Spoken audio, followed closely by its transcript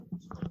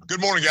Good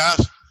morning,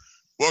 guys.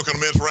 Welcome to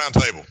Men's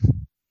Roundtable.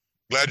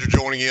 Glad you're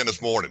joining in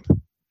this morning.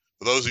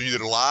 For those of you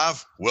that are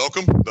live,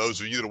 welcome.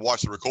 Those of you that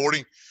watch the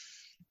recording,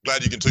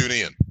 glad you can tune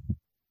in.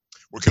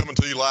 We're coming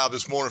to you live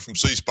this morning from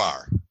C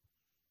Spire.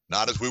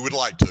 Not as we would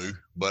like to,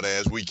 but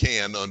as we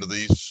can under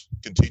these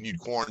continued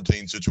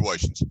quarantine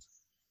situations.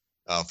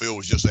 Phil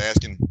was just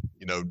asking,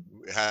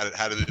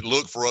 how did it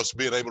look for us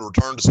being able to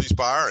return to C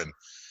Spire? And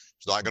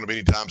it's not going to be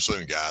anytime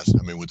soon, guys.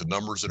 I mean, with the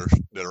numbers that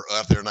are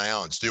out there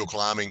now and still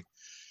climbing,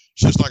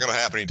 it's just not going to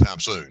happen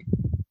anytime soon.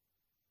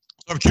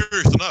 I'm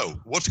curious to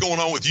know what's going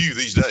on with you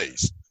these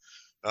days.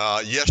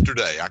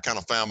 Yesterday, I kind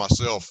of found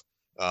myself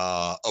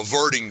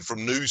averting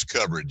from news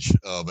coverage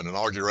of an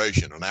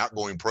inauguration, an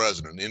outgoing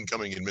president, an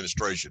incoming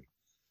administration.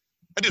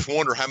 I just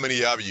wonder how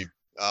many of you,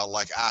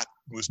 like I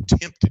was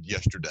tempted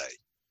yesterday,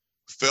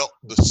 felt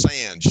the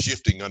sand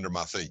shifting under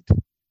my feet.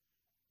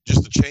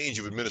 Just the change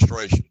of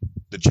administration,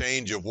 the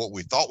change of what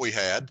we thought we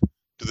had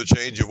to the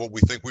change of what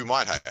we think we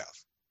might have.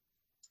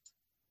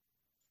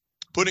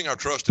 Putting our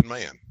trust in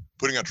man,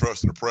 putting our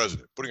trust in the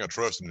president, putting our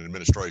trust in the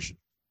administration.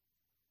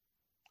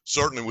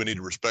 Certainly we need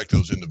to respect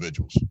those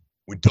individuals.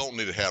 We don't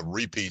need to have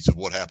repeats of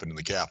what happened in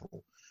the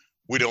Capitol.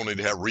 We don't need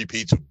to have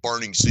repeats of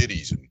burning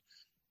cities and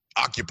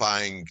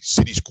occupying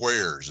city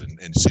squares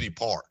and city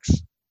parks.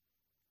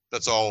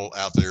 That's all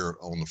out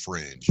there on the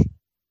fringe.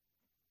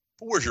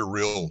 But where's your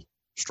real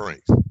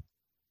strength?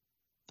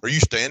 Are you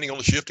standing on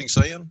the shifting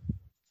sand?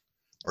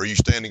 Or are you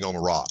standing on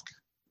a rock?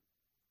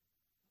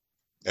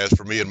 As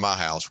for me and my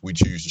house, we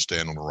choose to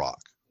stand on a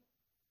rock.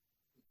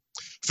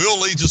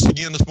 Phil leads us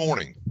again this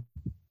morning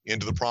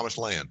into the promised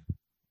land,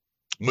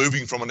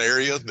 moving from an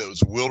area that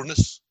was a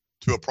wilderness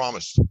to a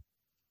promise,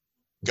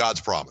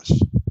 God's promise.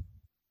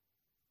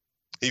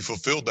 He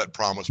fulfilled that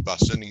promise by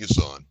sending his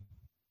son,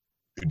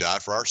 who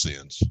died for our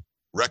sins,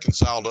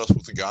 reconciled us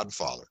with the God and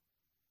Father.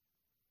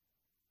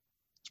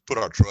 Let's put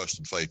our trust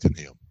and faith in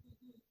him.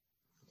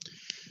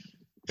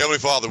 Heavenly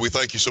Father, we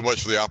thank you so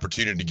much for the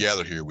opportunity to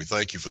gather here. We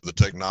thank you for the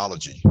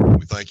technology.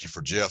 We thank you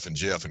for Jeff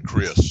and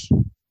Chris.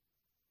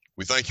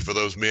 We thank you for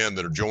those men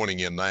that are joining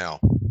in now.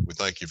 We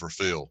thank you for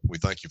Phil. We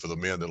thank you for the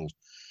men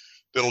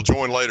that'll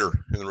join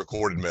later in the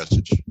recorded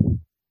message.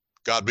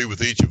 God be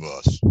with each of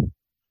us.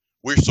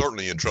 We're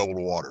certainly in troubled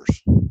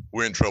waters.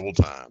 We're in troubled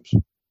times.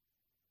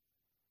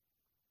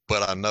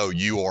 But I know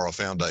you are a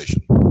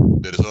foundation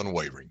that is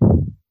unwavering,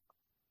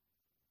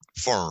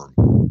 firm,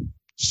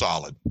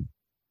 solid,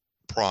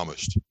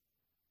 promised,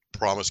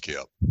 promise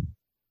kept.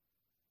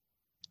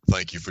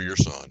 Thank you for your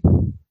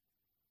son.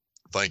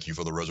 Thank you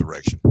for the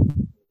resurrection.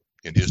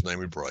 In his name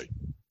we pray.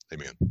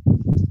 Amen.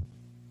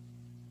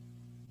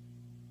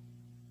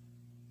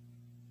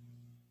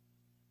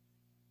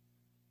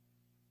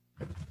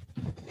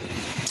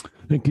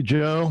 Thank you,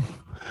 Joe.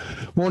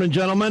 Morning,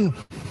 gentlemen.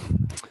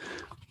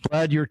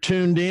 Glad you're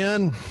tuned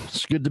in.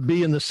 It's good to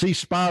be in the C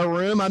Spire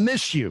room. I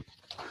miss you.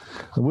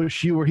 I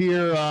wish you were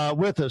here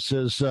with us,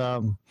 as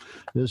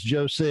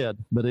Joe said.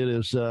 But it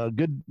is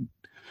good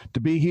to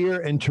be here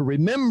and to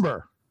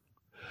remember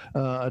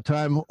a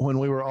time when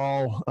we were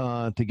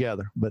all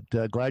together. But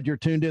glad you're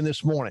tuned in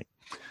this morning.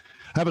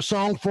 I have a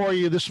song for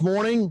you this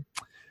morning.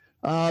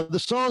 The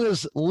song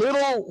is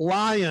Little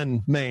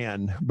Lion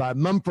Man by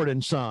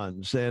Mumford &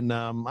 Sons. And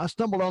I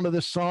stumbled onto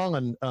this song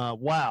and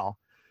wow.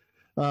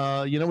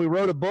 We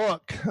wrote a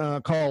book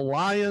called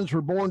Lions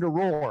Were Born to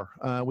Roar.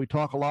 We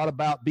talk a lot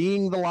about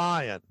being the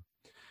lion.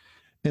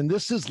 And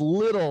this is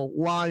Little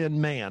Lion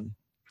Man.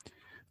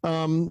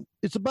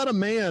 It's about a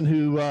man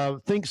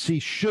who thinks he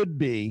should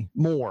be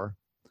more.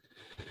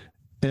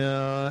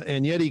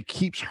 And yet he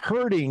keeps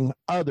hurting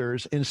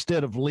others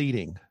instead of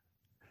leading.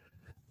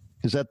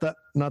 Is that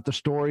not the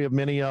story of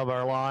many of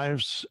our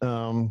lives?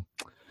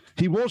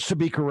 He wants to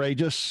be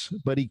courageous,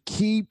 but he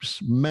keeps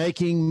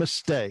making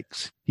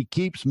mistakes. He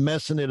keeps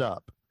messing it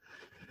up.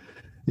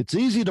 It's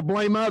easy to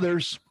blame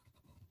others,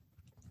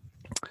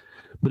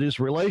 but his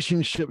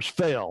relationships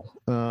fail.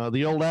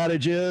 The old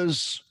adage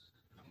is,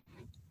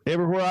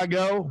 everywhere I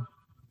go,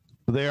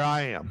 there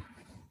I am.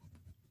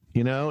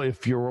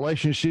 If your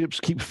relationships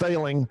keep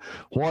failing,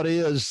 what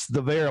is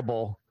the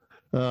variable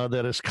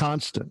that is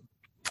constant?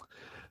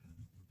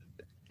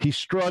 He's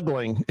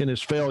struggling in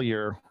his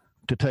failure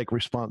to take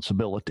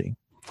responsibility.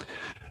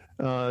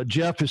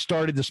 Jeff has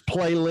started this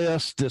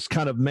playlist, this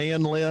kind of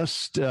man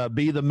list,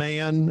 Be the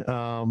Man,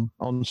 on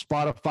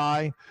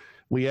Spotify.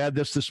 We add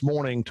this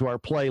morning to our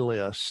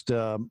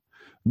playlist,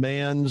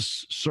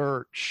 Man's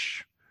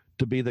Search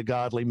to be the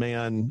godly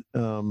man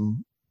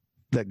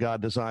that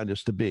God designed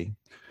us to be.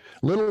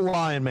 Little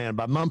Lion Man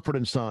by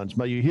Mumford & Sons.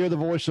 May you hear the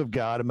voice of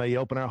God, and may you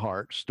open our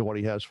hearts to what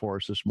he has for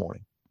us this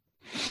morning.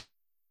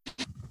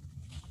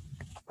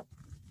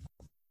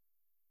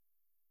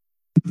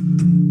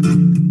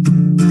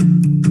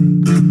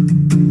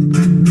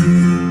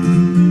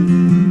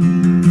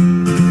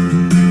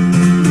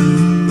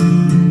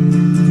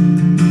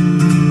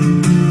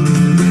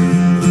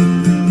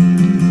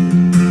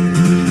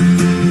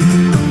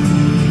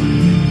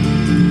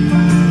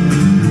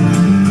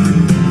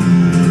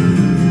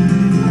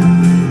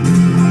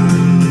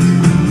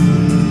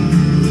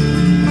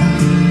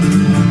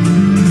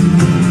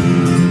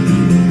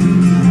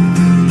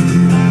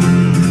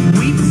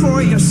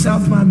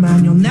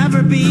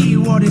 be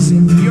what is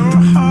in your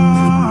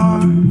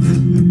heart.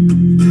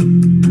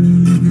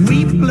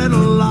 Weep, little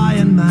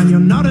lion man, you're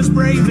not as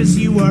brave as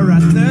you were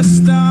at the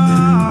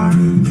start.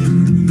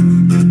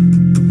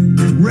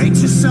 Rate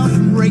yourself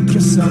and rake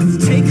yourself,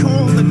 take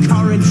all the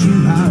courage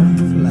you have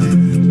left.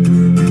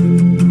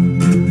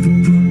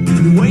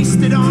 You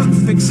wasted on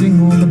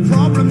fixing all the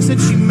problems that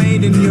you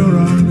made in your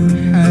own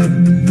head.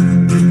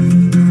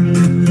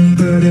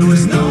 But it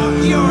was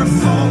not your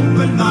fault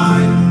but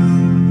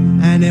mine,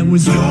 and it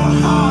was your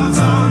heart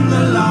on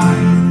the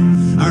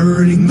line. I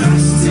really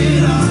messed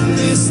it up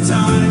this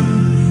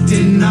time,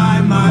 didn't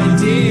I, my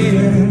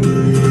dear?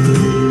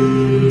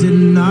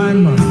 Didn't I,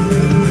 my dear?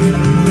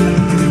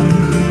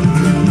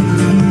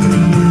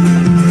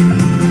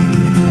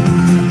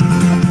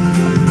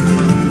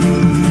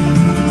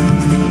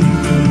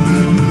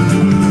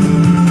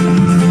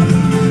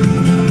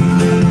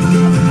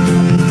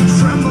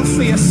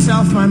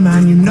 My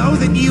man, you know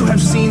that you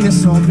have seen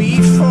this all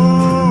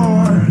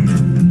before.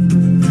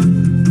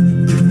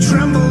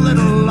 Tremble,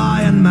 little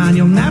lion man,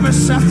 you'll never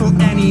settle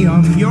any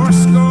of your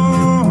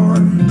scores.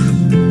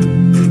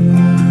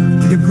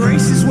 Your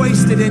grace is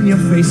wasted in your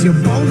face, your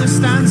boldness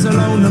stands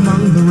alone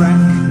among the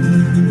wreck.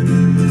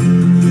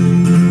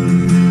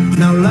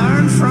 Now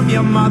learn from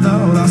your mother,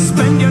 or I'll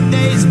spend your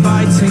days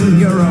biting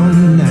your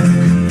own neck.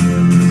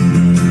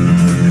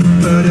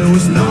 But it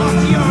was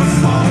not your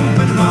fault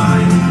but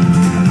mine,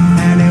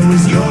 it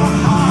was your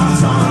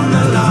heart on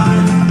the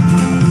line.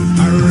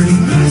 I really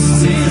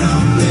messed it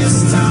up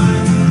this time,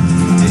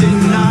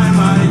 didn't I,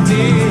 my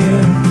dear?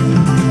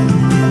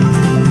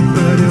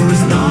 But it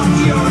was not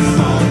your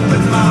fault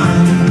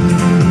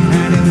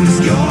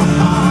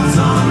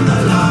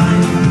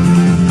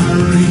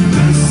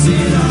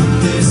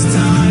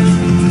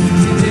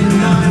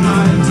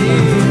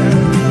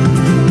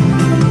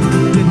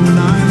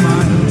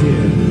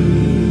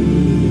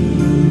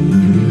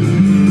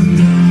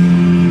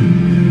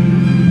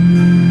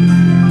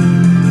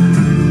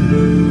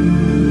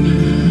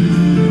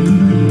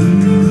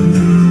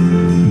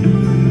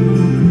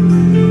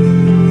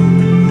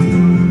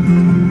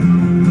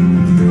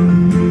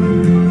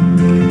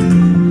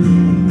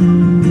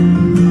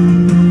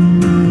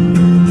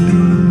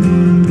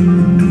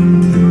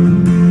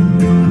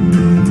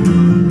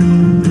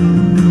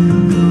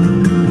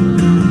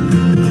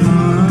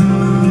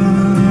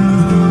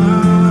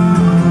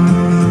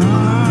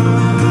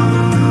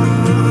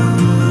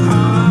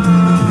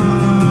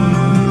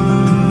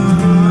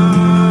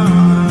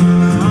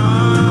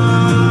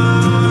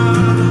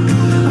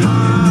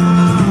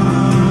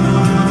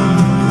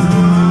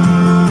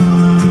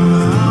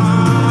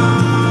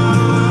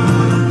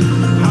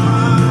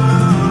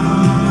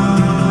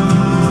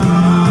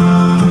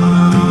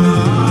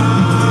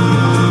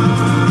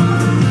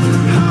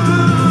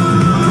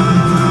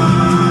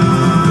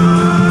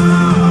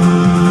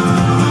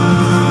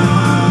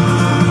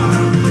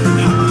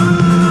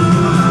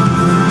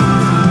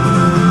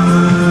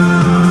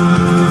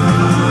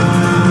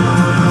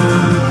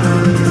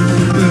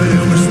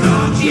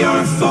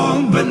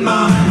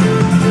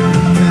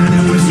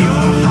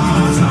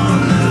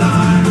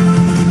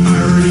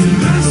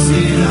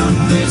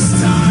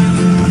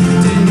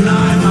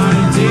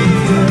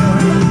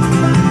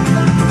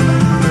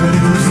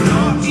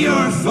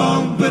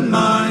but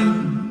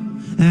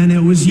mine, and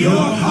it was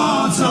your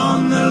heart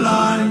on the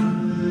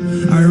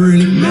line. I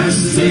really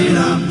messed it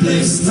up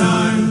this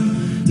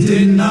time,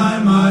 didn't I,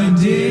 my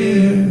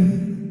dear?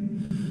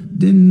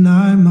 Didn't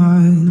I,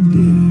 my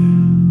dear?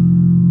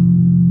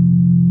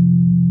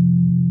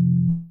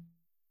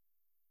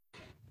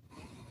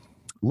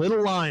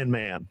 Little Lion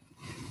Man.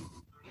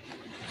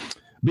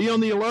 Be on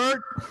the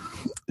alert,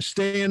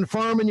 stand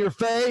firm in your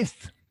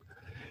faith,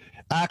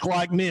 act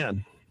like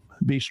men,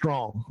 be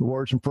strong. The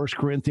words from 1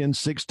 Corinthians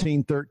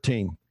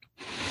 16:13.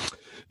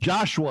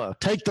 Joshua,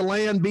 take the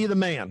land, be the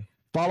man.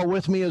 Follow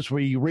with me as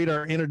we read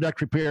our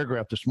introductory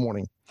paragraph this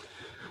morning.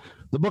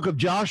 The book of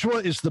Joshua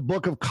is the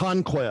book of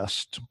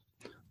conquest.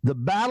 The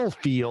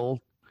battlefield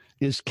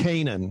is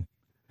Canaan,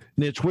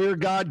 and it's where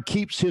God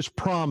keeps his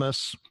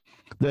promise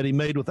that he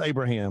made with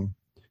Abraham.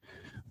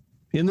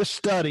 In this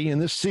study, in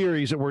this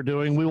series that we're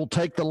doing, we will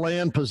take the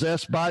land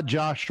possessed by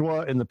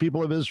Joshua and the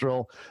people of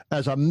Israel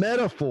as a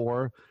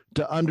metaphor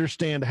to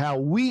understand how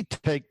we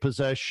take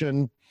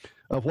possession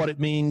of what it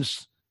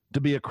means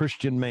to be a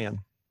Christian man.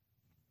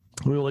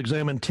 We will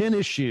examine 10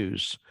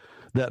 issues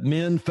that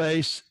men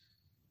face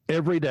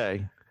every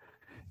day.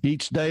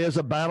 Each day is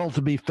a battle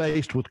to be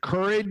faced with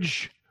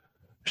courage,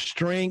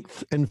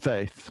 strength, and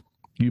faith.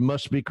 You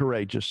must be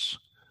courageous.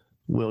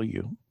 Will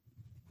you?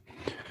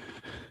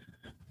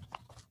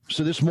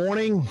 So this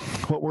morning,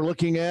 what we're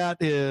looking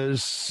at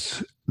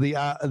is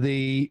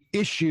the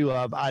issue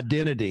of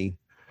identity.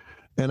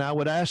 And I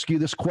would ask you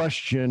this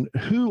question: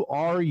 who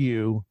are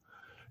you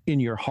in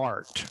your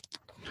heart?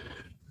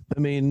 I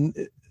mean,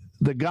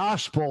 the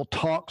gospel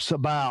talks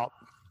about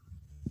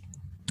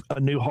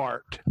a new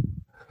heart.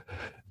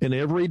 And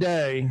every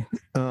day,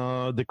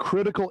 the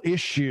critical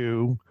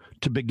issue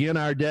to begin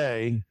our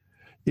day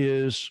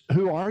is,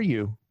 who are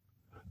you?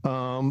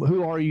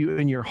 Who are you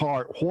in your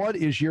heart? What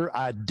is your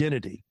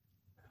identity?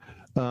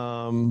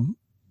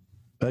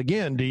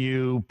 Again, do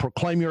you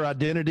proclaim your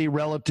identity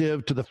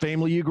relative to the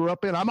family you grew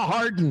up in? I'm a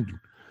Harden,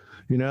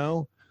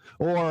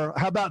 or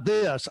how about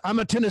this? I'm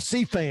a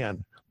Tennessee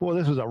fan. Boy,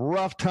 this is a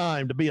rough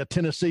time to be a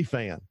Tennessee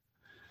fan.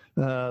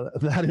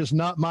 That is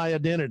not my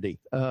identity.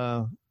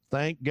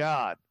 Thank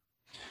God.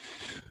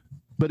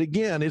 But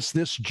again, it's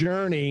this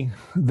journey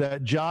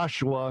that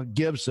Joshua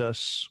gives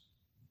us,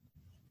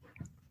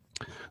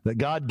 that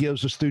God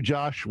gives us through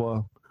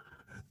Joshua.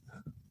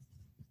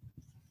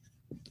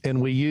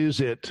 And we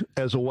use it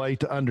as a way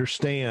to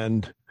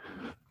understand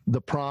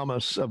the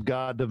promise of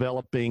God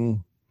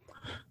developing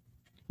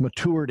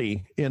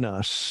maturity in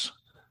us.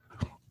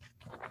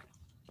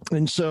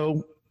 And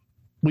so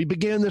we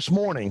begin this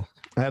morning.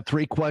 I have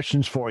 3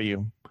 questions for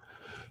you.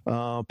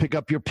 Pick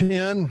up your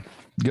pen,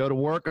 go to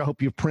work. I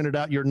hope you've printed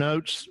out your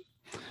notes.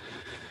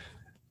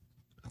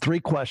 3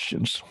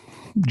 questions.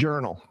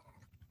 Journal.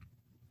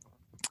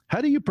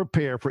 How do you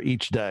prepare for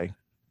each day?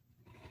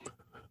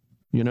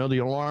 The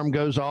alarm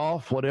goes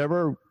off,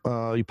 whatever.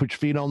 You put your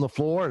feet on the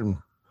floor and,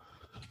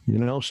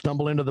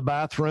 stumble into the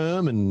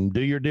bathroom and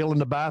do your deal in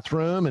the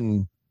bathroom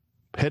and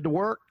head to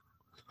work.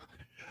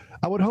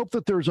 I would hope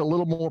that there's a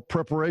little more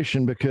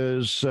preparation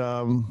because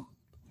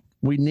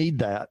we need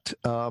that.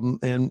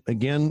 And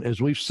again, as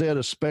we've said,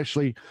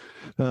 especially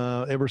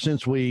ever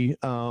since we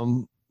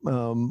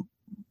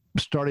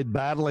started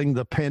battling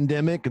the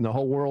pandemic and the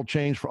whole world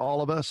changed for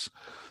all of us,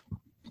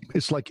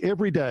 it's like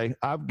every day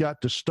I've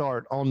got to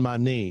start on my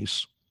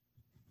knees.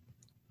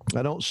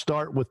 I don't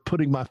start with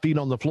putting my feet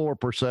on the floor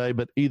per se,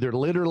 but either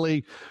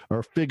literally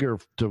or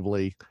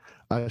figuratively,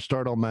 I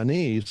start on my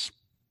knees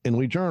and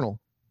we journal.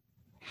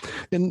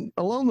 And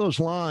along those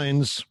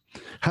lines,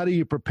 how do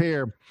you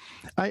prepare?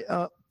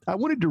 I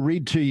wanted to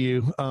read to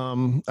you.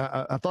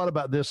 I thought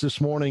about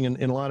this morning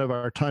in a lot of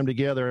our time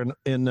together,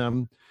 and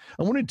I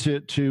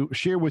wanted to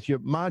share with you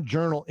my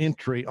journal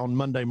entry on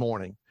Monday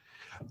morning.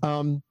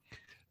 I'm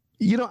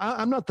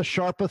not the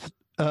sharpest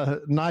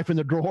knife in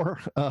the drawer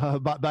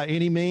by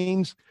any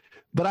means,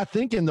 but I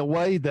think in the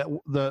way that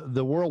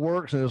the world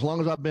works, and as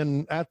long as I've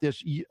been at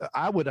this,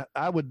 I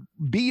would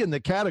be in the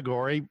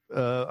category,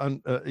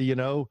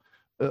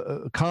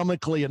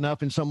 comically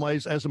enough in some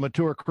ways, as a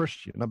mature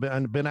Christian.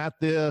 I've been at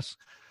this.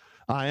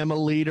 I am a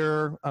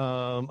leader.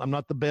 I'm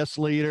not the best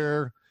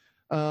leader,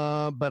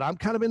 but I'm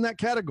kind of in that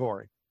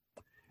category.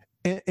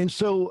 And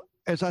so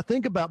as I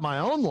think about my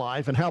own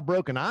life and how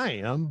broken I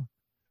am,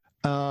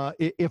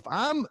 if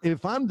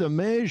I'm the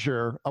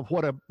measure of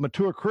what a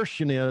mature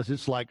Christian is,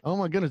 it's like, oh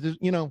my goodness,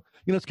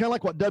 it's kind of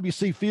like what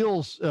W.C.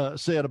 Fields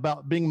said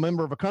about being a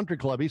member of a country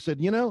club. He said,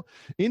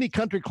 any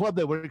country club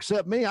that would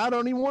accept me, I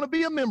don't even want to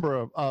be a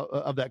member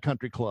of that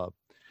country club.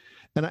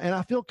 And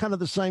I feel kind of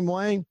the same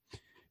way.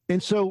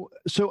 And so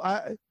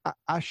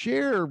I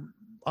share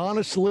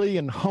honestly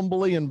and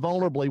humbly and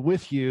vulnerably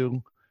with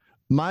you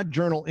my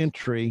journal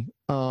entry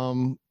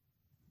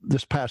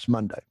this past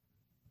Monday.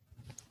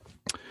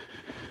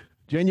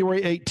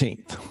 January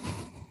 18th.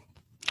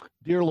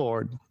 Dear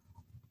Lord,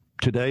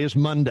 today is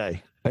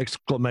Monday, !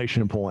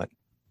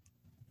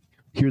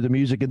 Hear the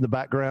music in the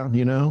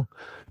background,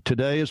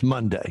 Today is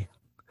Monday.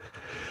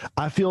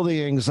 I feel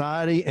the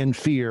anxiety and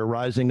fear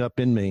rising up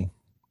in me.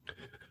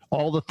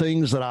 All the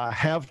things that I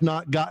have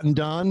not gotten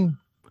done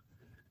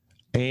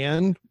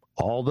and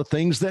all the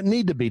things that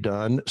need to be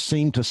done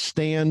seem to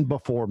stand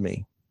before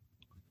me.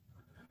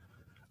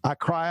 I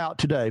cry out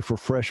today for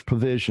fresh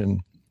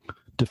provision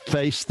to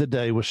face the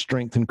day with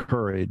strength and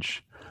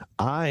courage.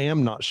 I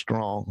am not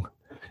strong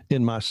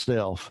in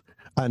myself.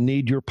 I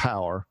need your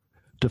power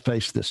to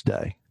face this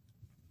day.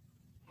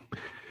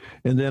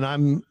 And then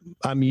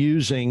I'm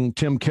using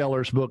Tim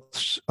Keller's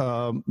books,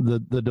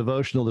 the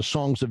devotional, The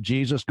Songs of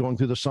Jesus, going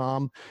through the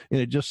Psalm. And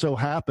it just so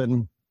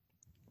happened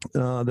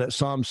that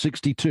Psalm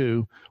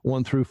 62,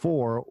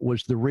 1-4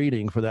 was the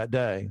reading for that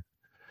day.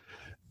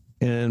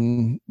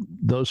 And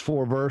those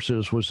 4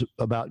 verses was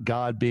about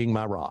God being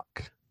my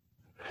rock.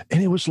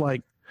 And it was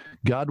like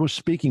God was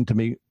speaking to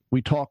me.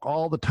 We talk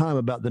all the time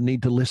about the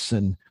need to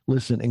listen.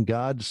 And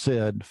God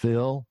said,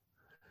 Phil,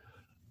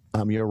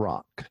 I'm your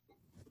rock.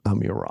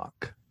 I'm your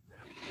rock.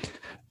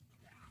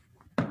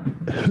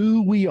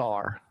 Who we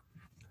are,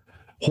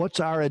 what's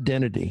our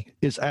identity,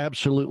 is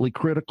absolutely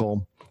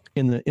critical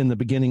in the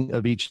beginning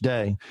of each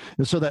day.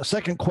 And so that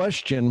second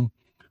question,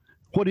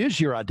 what is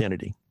your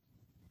identity?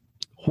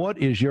 What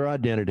is your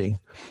identity?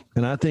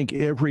 And I think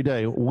every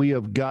day we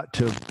have got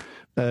to,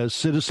 as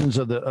citizens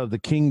of the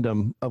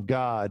kingdom of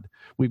God,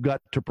 we've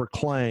got to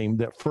proclaim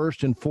that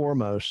first and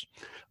foremost,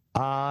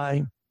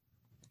 I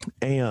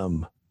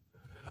am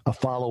a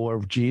follower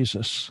of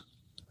Jesus.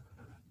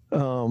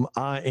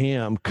 I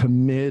am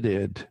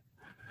committed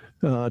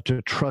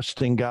to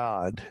trusting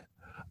God,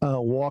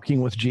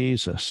 walking with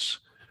Jesus,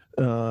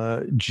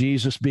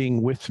 Jesus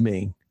being with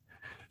me,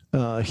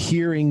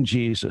 hearing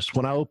Jesus.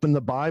 When I open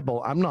the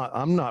Bible, I'm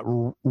not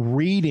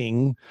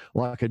reading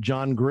like a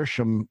John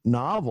Grisham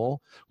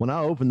novel. When I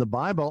open the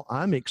Bible,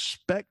 I'm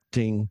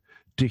expecting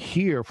to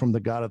hear from the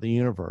God of the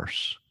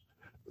universe.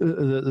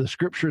 the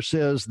scripture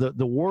says that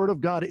the word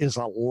of God is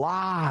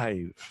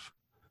alive.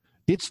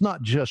 It's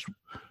not just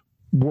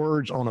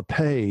words on a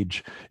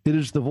page. It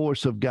is the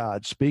voice of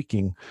God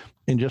speaking.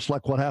 And just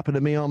like what happened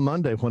to me on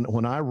Monday,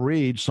 when I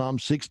read Psalm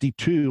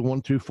 62,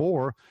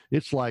 1-4,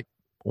 it's like,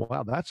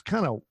 wow, that's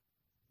kind of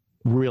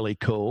really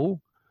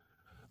cool.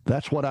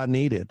 That's what I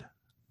needed.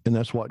 And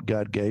that's what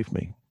God gave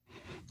me.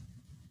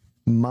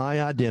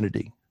 My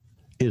identity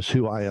is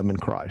who I am in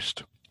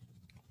Christ.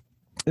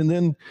 And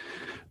then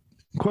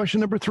question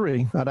number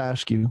 3, I'd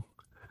ask you,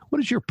 what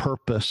is your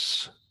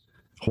purpose?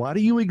 Why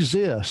do you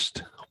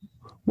exist?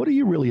 What are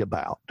you really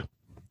about?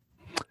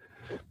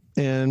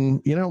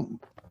 And,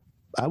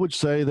 I would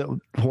say that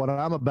what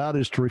I'm about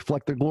is to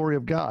reflect the glory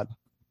of God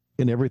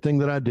in everything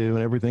that I do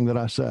and everything that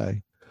I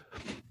say.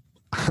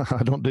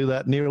 I don't do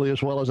that nearly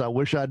as well as I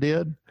wish I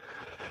did.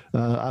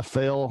 I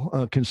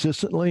fail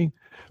consistently,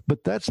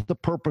 but that's the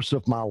purpose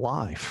of my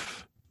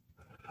life.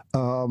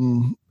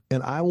 And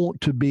I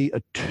want to be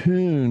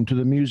attuned to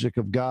the music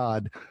of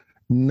God,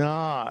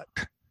 not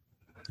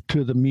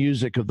to the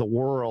music of the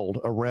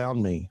world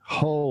around me.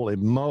 Holy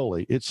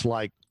moly. It's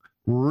like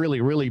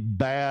really, really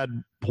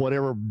bad,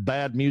 whatever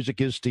bad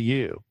music is to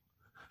you,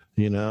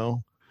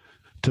 To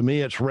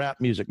me, it's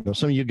rap music. Now,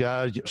 some of you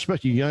guys,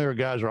 especially younger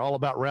guys, are all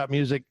about rap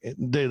music.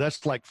 Dude,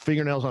 that's like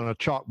fingernails on a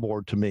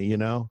chalkboard to me,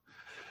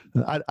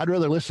 I'd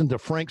rather listen to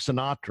Frank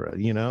Sinatra,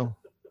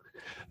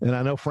 And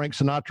I know Frank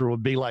Sinatra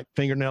would be like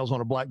fingernails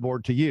on a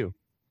blackboard to you.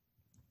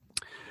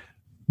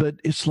 But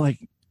it's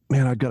like,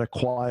 man, I've got to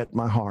quiet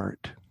my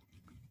heart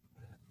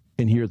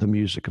and hear the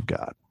music of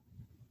God.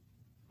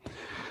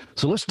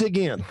 So let's dig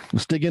in.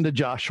 Let's dig into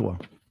Joshua.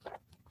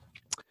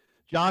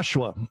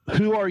 Joshua,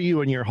 who are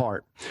you in your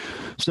heart?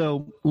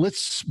 So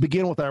let's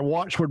begin with our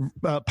watchword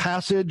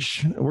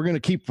passage. We're going to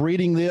keep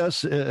reading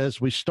this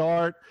as we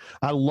start.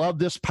 I love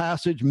this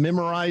passage.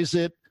 Memorize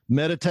it.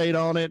 Meditate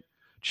on it.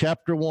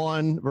 Chapter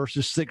 1,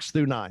 verses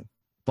 6-9.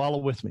 Follow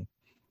with me.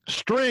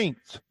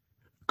 Strength,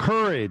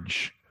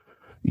 courage.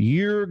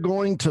 You're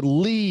going to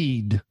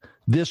lead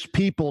this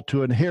people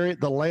to inherit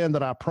the land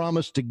that I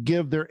promised to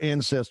give their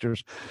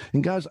ancestors.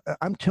 And guys,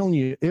 I'm telling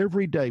you,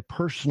 every day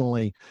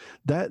personally,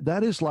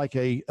 that is like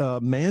a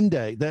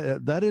mandate.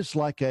 That is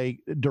like a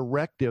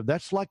directive.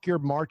 That's like your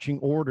marching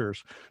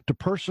orders. To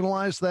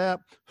personalize that,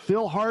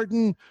 Phil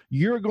Harden,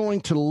 you're going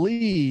to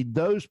lead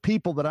those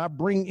people that I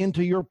bring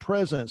into your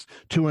presence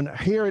to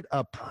inherit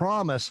a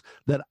promise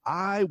that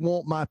I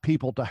want my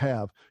people to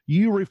have.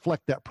 You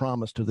reflect that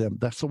promise to them.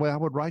 That's the way I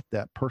would write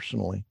that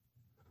personally.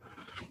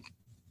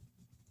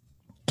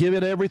 Give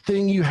it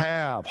everything you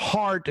have,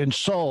 heart and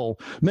soul.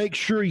 Make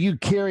sure you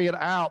carry it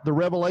out, the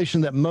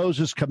revelation that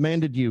Moses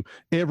commanded you,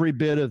 every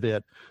bit of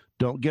it.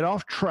 Don't get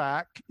off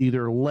track,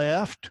 either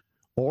left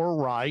or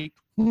right.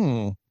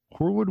 Where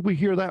would we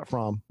hear that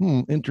from?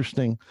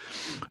 Interesting.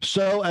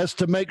 So as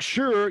to make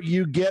sure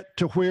you get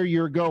to where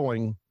you're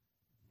going.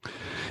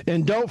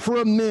 And don't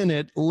for a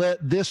minute let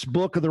this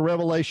book of the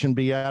Revelation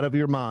be out of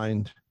your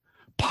mind.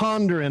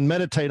 Ponder and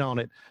meditate on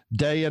it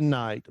day and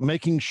night,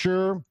 making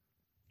sure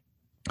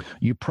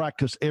you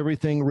practice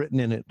everything written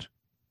in it.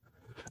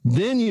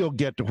 Then you'll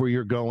get to where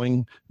you're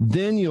going.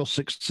 Then you'll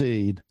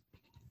succeed.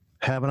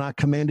 Haven't I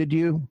commanded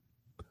you?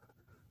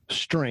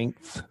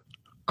 Strength,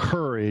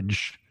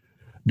 courage.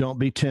 Don't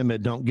be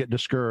timid. Don't get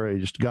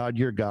discouraged. God,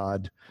 your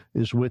God,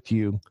 is with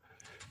you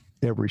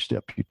every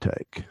step you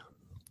take.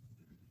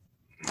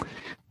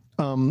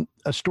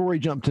 A story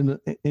jumped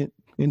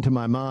into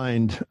my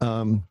mind.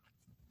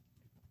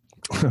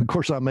 Of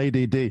course, I'm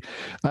ADD.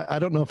 I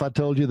don't know if I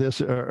told you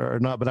this or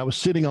not, but I was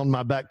sitting on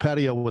my back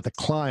patio with a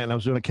client. I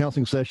was doing a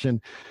counseling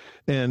session.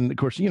 And of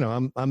course,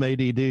 I'm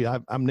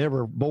ADD. I'm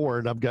never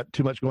bored. I've got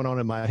too much going on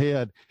in my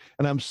head.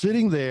 And I'm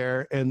sitting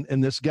there and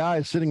this guy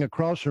is sitting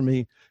across from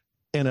me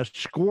and a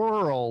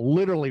squirrel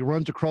literally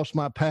runs across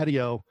my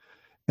patio.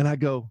 And I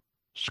go,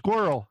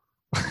 squirrel.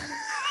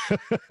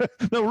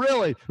 No,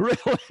 really.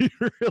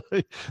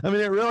 I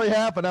mean, it really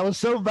happened. I was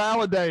so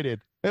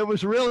validated. It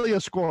was really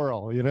a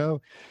squirrel,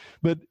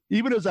 But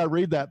even as I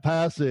read that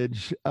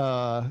passage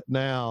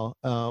now,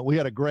 we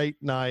had a great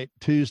night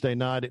Tuesday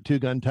night at Two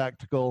Gun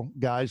Tactical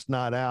Guys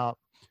Night Out.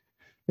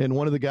 And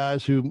one of the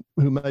guys who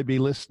may be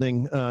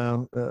listening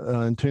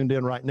and tuned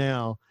in right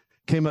now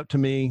came up to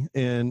me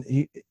and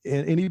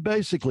he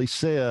basically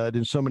said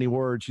in so many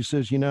words, he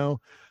says, I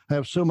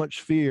have so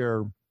much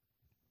fear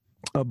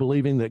of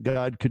believing that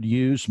God could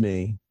use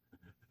me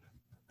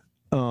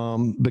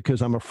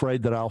because I'm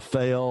afraid that I'll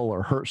fail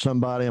or hurt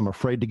somebody. I'm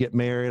afraid to get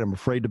married. I'm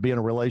afraid to be in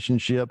a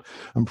relationship.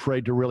 I'm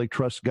afraid to really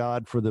trust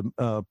God for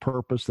the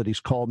purpose that he's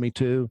called me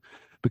to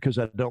because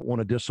I don't want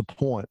to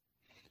disappoint.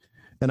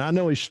 And I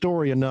know his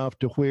story enough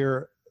to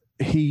where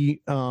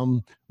he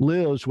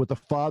lives with a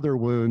father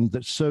wound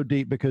that's so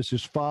deep because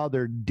his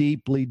father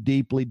deeply,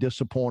 deeply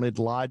disappointed,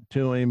 lied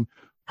to him,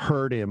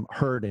 hurt him.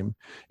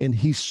 And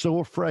he's so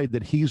afraid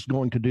that he's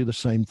going to do the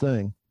same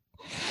thing.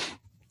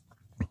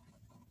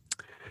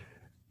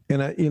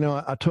 And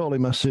I told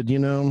him, I said,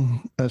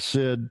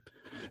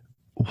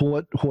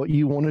 what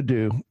you want to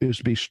do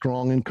is be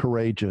strong and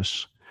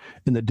courageous.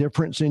 And the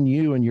difference in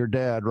you and your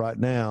dad right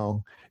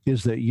now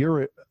is that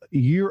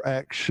you're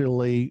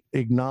actually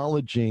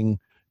acknowledging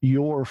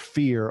your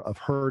fear of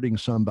hurting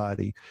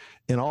somebody.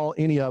 And all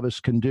any of us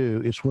can do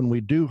is when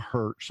we do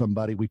hurt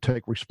somebody, we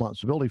take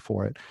responsibility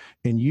for it.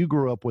 And you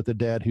grew up with a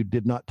dad who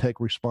did not take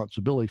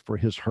responsibility for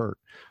his hurt.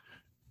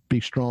 Be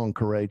strong,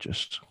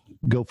 courageous.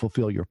 Go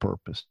fulfill your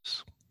purpose.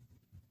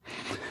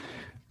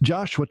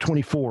 Joshua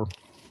 24.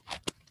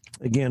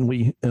 Again,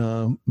 we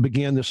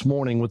began this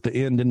morning with the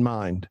end in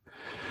mind.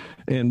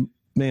 And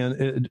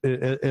man,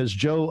 as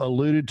Joe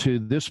alluded to,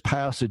 this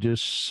passage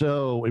is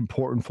so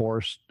important for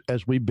us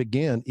as we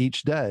begin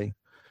each day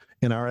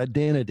in our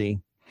identity.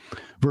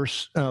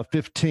 Verse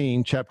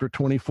 15, chapter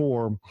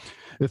 24.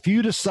 If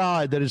you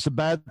decide that it's a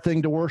bad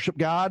thing to worship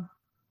God,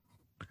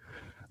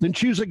 then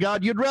choose a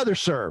God you'd rather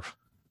serve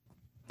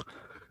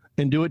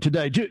and do it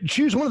today.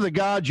 Choose one of the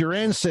gods your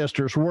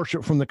ancestors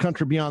worshiped from the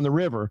country beyond the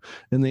river.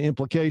 And the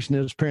implication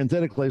is,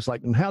 parenthetically, it's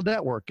like, and how'd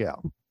that work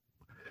out?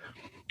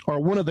 Or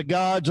one of the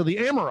gods of the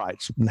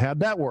Amorites, and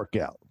how'd that work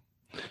out?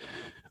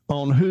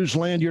 On whose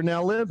land you're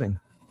now living.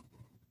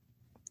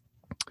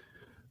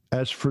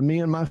 As for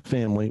me and my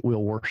family,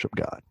 we'll worship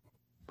God.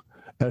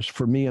 As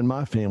for me and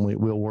my family,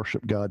 we'll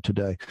worship God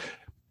today.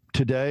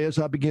 Today, as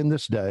I begin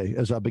this day,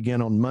 as I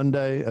begin on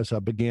Monday, as I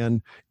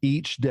begin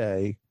each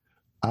day,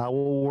 I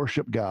will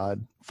worship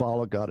God,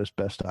 follow God as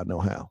best I know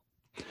how.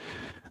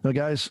 Now,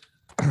 guys,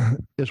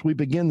 as we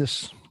begin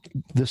this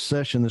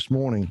session this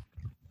morning,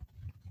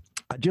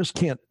 I just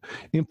can't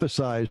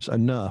emphasize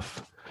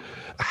enough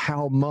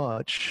how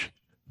much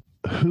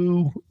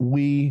who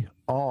we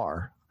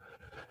are.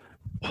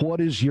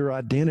 What is your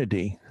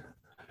identity?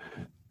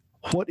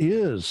 What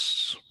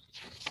is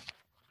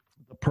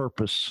the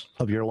purpose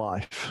of your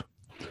life?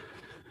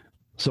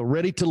 So,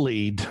 ready to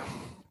lead,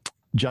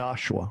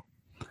 Joshua.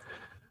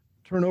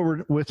 Turn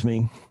over with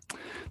me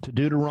to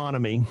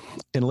Deuteronomy,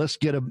 and let's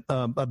get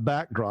a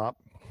backdrop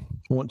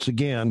once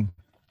again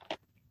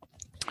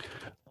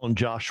on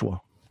Joshua.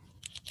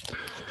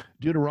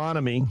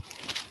 Deuteronomy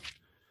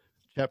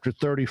chapter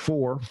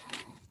 34.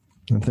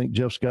 I think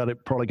Jeff's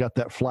probably got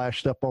that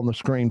flashed up on the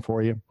screen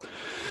for you.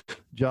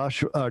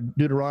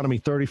 Deuteronomy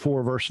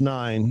 34, verse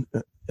 9.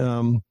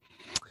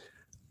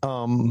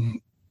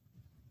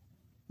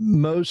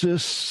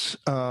 Moses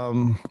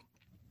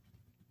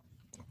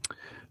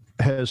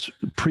has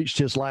preached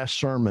his last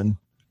sermon.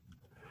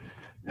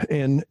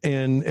 And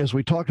as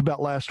we talked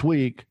about last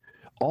week,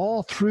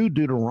 all through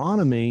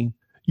Deuteronomy,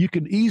 you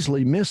can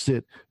easily miss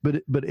it,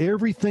 but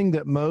everything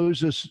that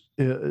Moses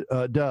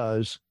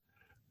does,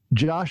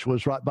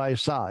 Joshua's right by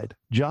his side.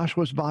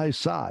 Joshua's by his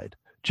side.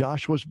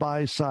 Joshua's by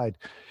his side.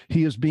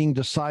 He is being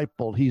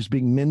discipled. He's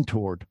being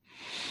mentored.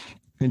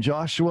 And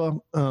Joshua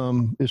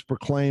is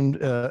proclaimed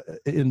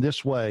in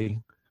this way,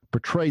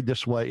 portrayed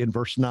this way in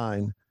verse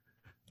 9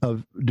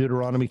 of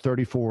Deuteronomy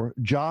 34.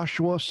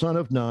 Joshua, son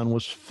of Nun,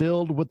 was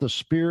filled with the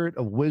spirit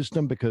of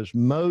wisdom because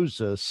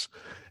Moses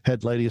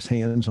had laid his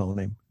hands on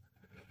him.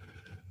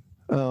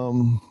 I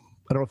don't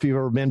know if you've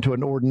ever been to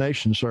an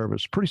ordination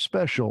service. Pretty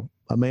special.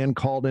 A man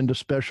called into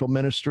special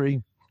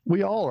ministry.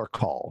 We all are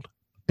called.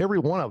 Every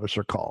one of us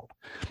are called.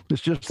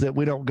 It's just that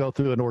we don't go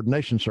through an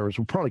ordination service.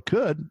 We probably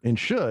could and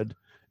should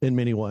in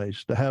many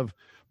ways, to have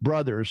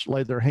brothers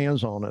lay their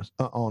hands on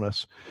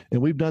us.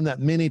 And we've done that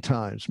many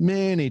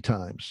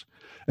times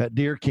at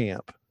deer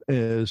camp.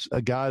 Is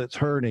a guy that's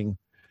hurting,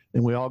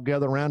 and we all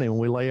gather around him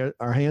and we lay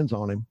our hands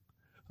on him,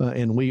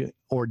 and we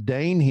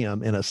ordain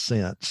him in a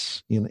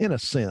sense,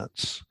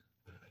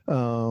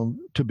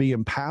 to be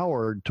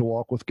empowered to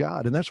walk with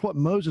God. And that's what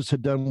Moses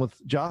had done with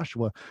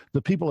Joshua.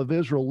 The people of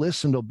Israel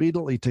listened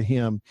obediently to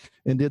him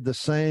and did the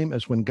same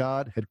as when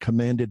God had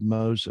commanded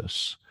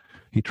Moses.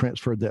 He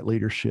transferred that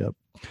leadership.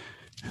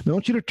 Now, I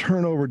want you to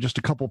turn over just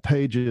a couple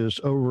pages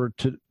over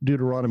to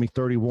Deuteronomy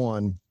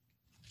 31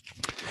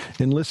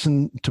 and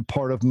listen to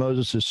part of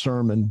Moses'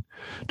 sermon.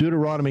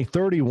 Deuteronomy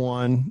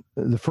 31,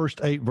 the first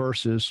 8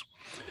 verses.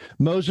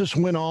 Moses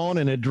went on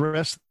and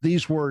addressed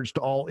these words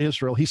to all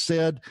Israel. He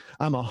said,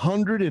 I'm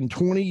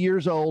 120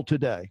 years old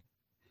today.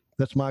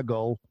 That's my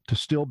goal, to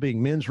still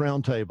being men's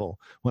round table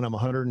when I'm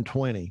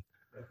 120.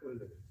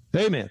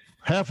 Amen.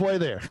 Halfway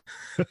there.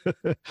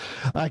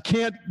 I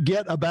can't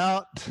get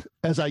about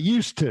as I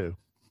used to.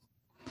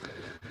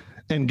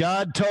 And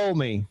God told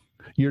me,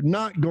 you're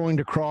not going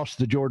to cross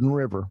the Jordan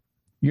River.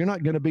 You're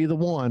not going to be the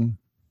one.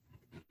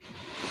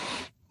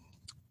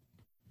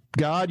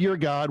 God, your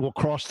God, will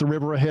cross the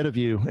river ahead of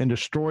you and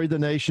destroy the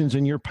nations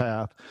in your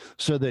path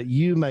so that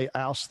you may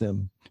oust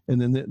them. And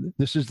then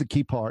this is the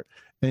key part.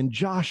 And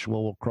Joshua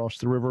will cross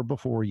the river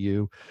before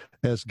you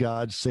as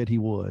God said he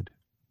would.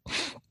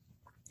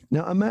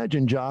 Now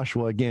imagine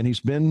Joshua again. He's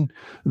been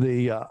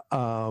the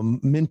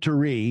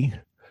mentoree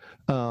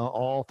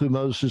all through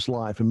Moses'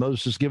 life. And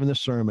Moses is giving the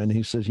sermon.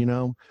 He says,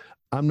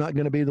 I'm not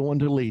going to be the one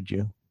to lead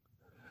you.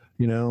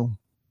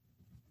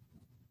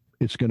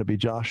 It's going to be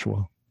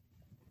Joshua.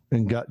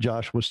 And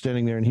Joshua was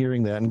standing there and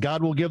hearing that. And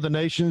God will give the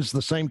nations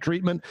the same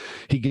treatment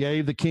he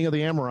gave the king of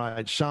the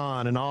Amorites,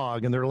 Sihon and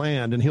Og, and their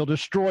land, and he'll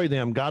destroy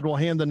them. God will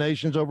hand the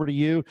nations over to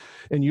you,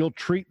 and you'll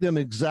treat them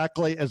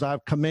exactly as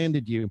I've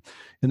commanded you.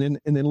 And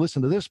then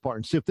listen to this part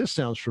and see if this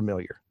sounds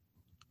familiar.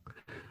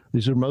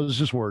 These are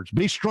Moses' words.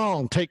 Be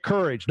strong, take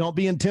courage, don't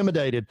be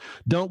intimidated.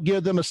 Don't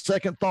give them a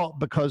second thought,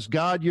 because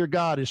God, your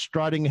God, is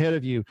striding ahead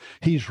of you.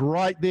 He's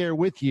right there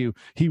with you.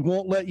 He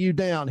won't let you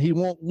down. He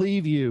won't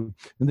leave you.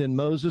 And then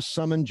Moses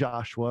summoned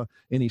Joshua,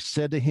 and he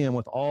said to him,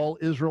 with all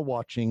Israel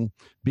watching,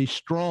 be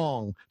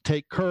strong,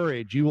 take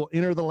courage. You will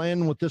enter the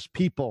land with this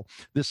people,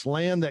 this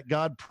land that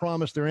God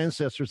promised their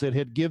ancestors that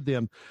he'd give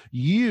them.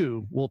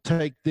 You will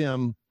take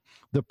them,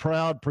 the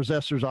proud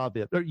possessors of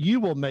it. Or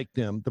you will make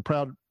them the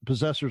proud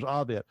possessors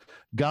of it.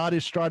 God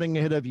is striding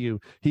ahead of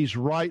you. He's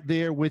right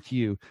there with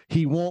you.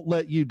 He won't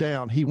let you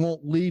down. He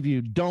won't leave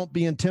you. Don't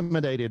be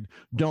intimidated.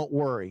 Don't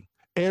worry.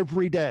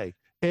 Every day,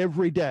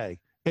 every day,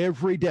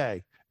 every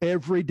day,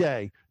 every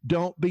day,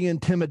 don't be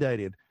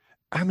intimidated.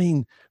 I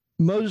mean,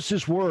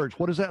 Moses' words,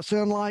 what does that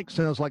sound like?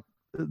 Sounds like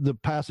the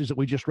passage that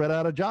we just read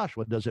out of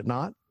Joshua, does it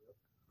not?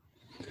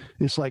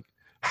 It's like,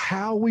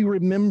 how we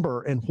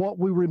remember and what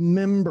we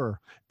remember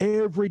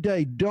every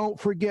day. Don't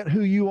forget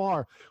who you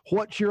are.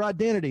 What's your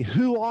identity?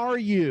 Who are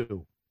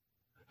you?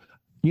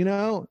 You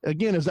know,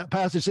 again, as that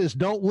passage says,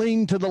 don't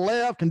lean to the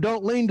left and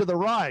don't lean to the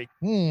right.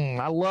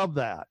 I love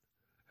that.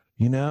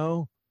 You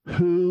know,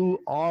 who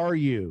are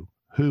you?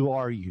 Who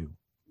are you?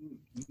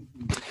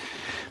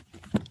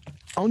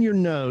 On your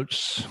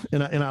notes,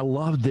 and I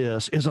love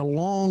this, is a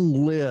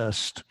long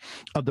list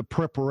of the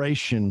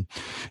preparation.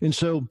 And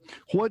so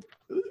what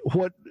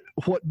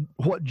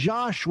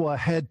Joshua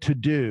had to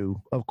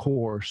do, of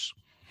course,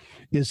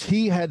 is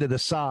he had to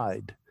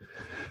decide,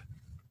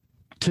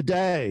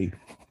 today,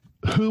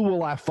 who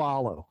will I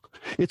follow?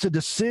 It's a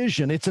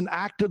decision. It's an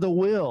act of the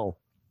will.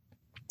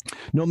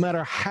 No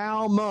matter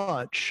how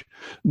much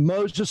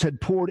Moses had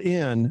poured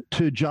in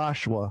to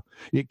Joshua,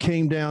 it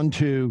came down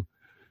to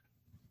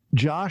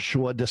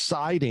Joshua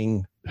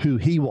deciding who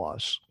he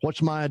was.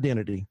 What's my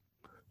identity?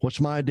 What's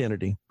my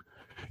identity?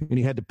 And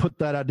he had to put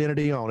that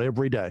identity on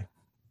every day.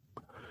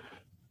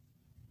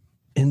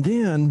 And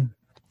then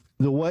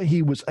the way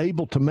he was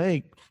able to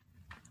make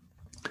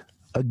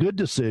a good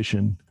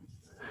decision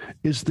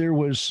is there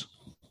was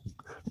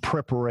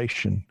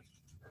preparation.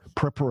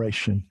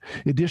 Preparation.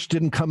 It just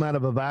didn't come out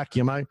of a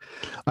vacuum.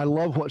 I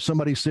love what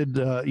somebody said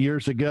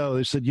years ago.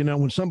 They said, you know,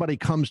 when somebody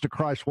comes to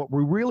Christ, what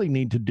we really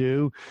need to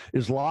do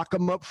is lock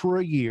them up for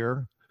a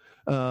year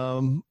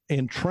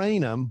and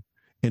train them,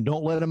 and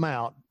don't let them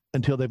out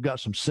until they've got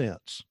some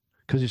sense.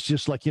 Because it's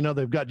just like, you know,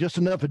 they've got just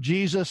enough of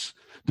Jesus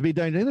to be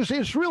dangerous.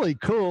 It's really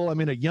cool. I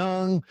mean, a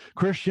young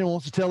Christian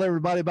wants to tell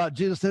everybody about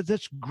Jesus.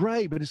 That's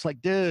great. But it's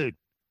like, dude,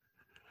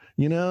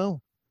 you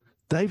know,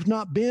 they've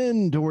not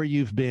been to where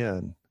you've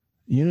been.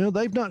 You know,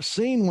 they've not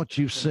seen what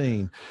you've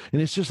seen.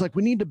 And it's just like,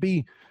 we need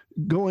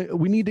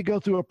to go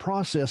through a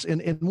process.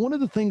 And one of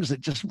the things that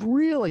just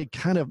really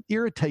kind of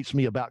irritates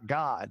me about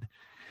God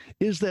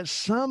is that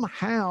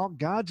somehow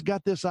God's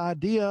got this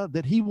idea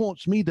that he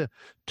wants me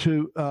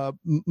to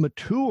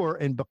mature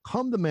and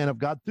become the man of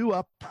God through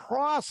a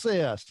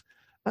process.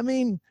 I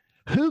mean,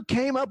 who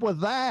came up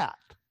with that?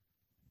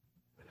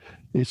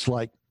 It's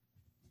like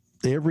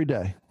every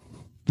day,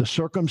 the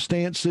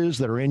circumstances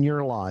that are in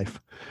your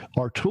life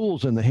are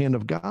tools in the hand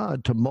of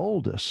God to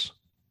mold us.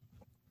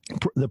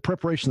 The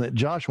preparation that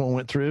Joshua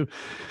went through,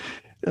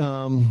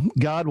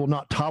 God will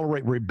not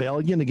tolerate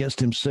rebellion against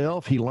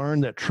himself. He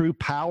learned that true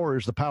power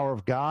is the power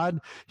of God.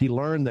 He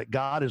learned that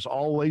God is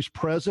always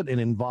present and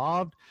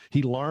involved.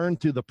 He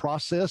learned through the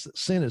process that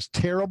sin is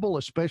terrible,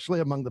 especially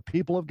among the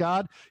people of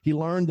God. He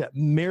learned that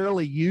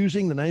merely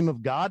using the name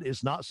of God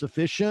is not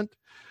sufficient.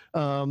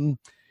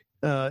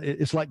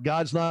 It's like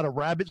God's not a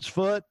rabbit's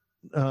foot.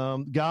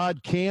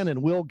 God can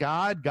and will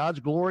guide. God's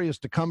glory is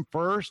to come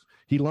first.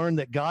 He learned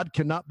that God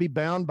cannot be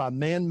bound by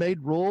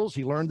man-made rules.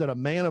 He learned that a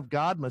man of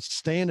God must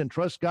stand and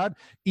trust God,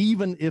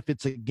 even if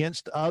it's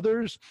against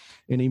others.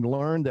 And he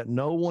learned that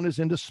no one is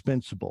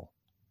indispensable,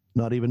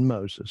 not even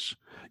Moses.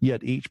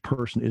 Yet each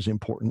person is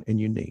important and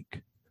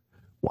unique.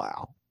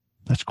 Wow,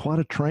 that's quite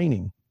a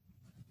training.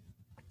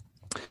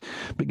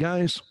 But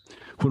guys,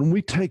 when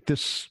we take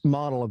this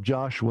model of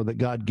Joshua that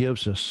God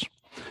gives us,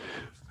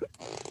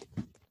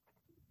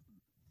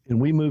 and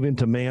we move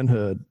into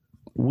manhood,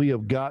 we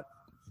have got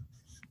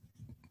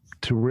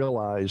to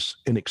realize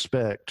and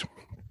expect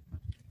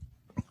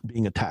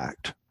being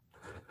attacked.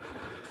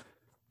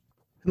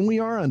 And we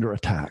are under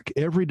attack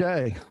every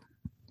day,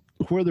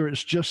 whether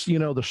it's just, you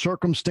know, the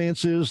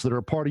circumstances that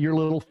are part of your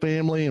little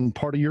family and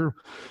part of your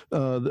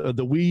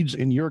the weeds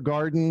in your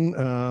garden,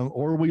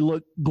 or we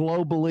look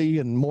globally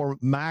and more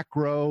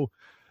macro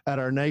at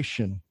our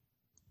nation.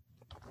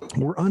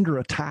 We're under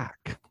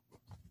attack.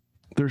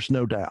 There's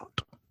no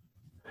doubt.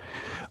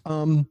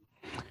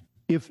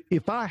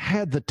 If I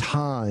had the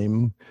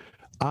time,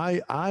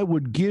 I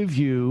would give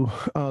you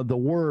the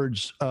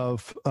words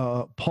of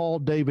Paul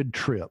David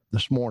Tripp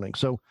this morning.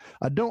 So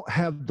I don't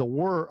have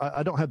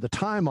the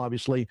time,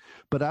 obviously,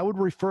 but I would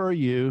refer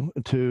you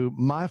to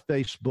my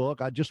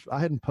Facebook. I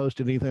hadn't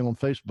posted anything on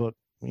Facebook,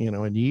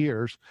 in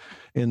years.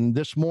 And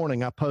this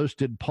morning I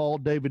posted Paul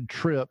David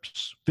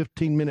Tripp's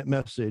 15-minute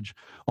message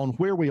on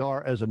where we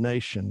are as a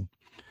nation.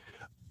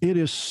 It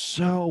is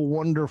so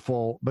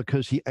wonderful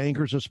because he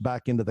anchors us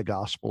back into the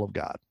gospel of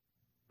God,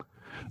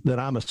 that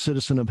I'm a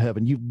citizen of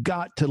heaven. You've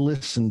got to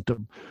listen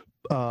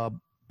to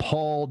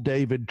Paul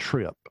David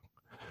Tripp.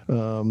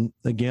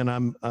 Again,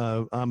 I'm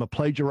a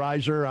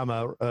plagiarizer. I'm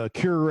a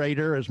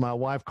curator, as my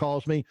wife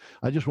calls me.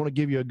 I just want to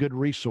give you a good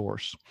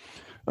resource.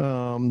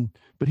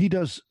 But he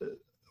does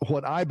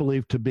what I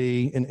believe to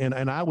be,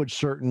 and I would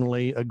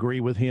certainly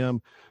agree with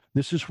him.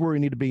 This is where we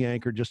need to be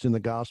anchored just in the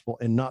gospel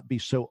and not be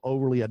so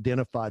overly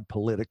identified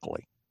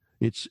politically.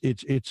 It's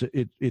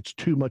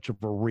too much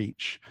of a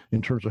reach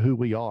in terms of who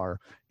we are,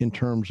 in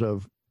terms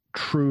of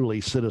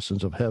truly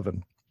citizens of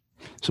heaven.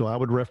 So I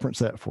would reference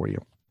that for you.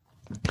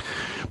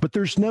 But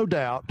there's no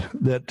doubt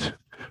that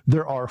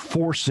there are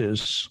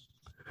forces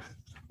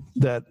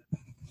that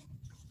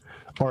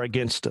are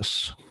against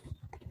us.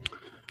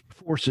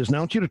 Forces. Now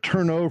I want you to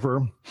turn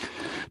over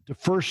to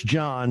 1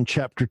 John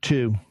chapter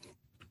 2.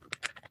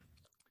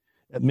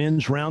 At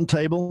Men's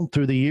Roundtable,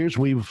 through the years,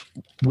 we've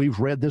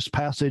read this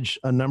passage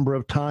a number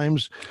of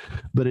times,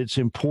 but it's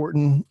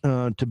important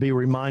to be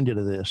reminded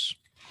of this.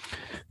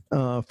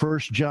 1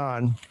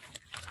 John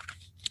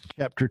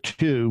chapter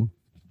 2,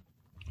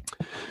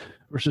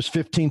 verses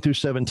 15 through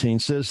 17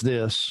 says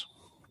this: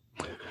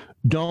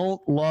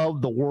 don't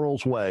love the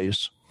world's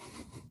ways.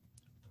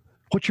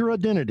 What's your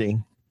identity?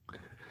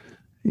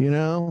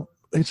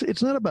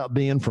 It's not about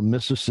being from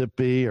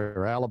Mississippi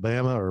or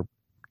Alabama or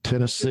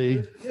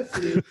Tennessee.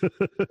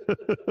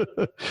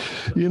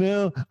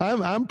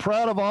 I'm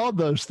proud of all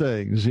those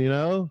things,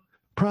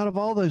 proud of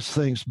all those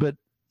things. But,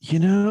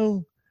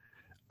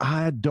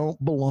 I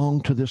don't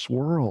belong to this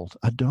world.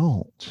 I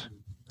don't.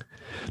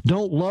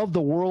 Don't love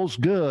the world's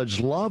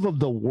goods. Love of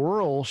the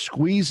world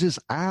squeezes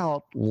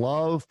out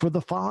love for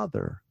the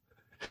Father.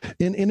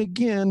 And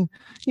again,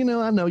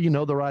 I know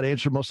the right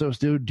answer. Most of us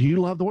do. Do you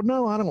love the world?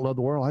 No, I don't love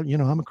the world.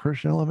 I'm a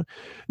Christian. I love it.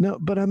 No,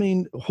 but I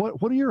mean, what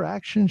do your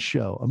actions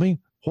show? I mean,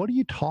 what do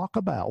you talk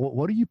about?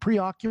 What are you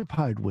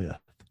preoccupied with?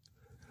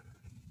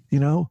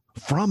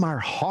 From our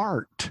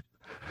heart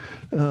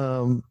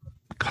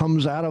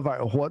comes out of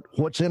our,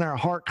 what's in our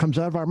heart comes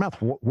out of our mouth.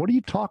 What do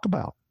you talk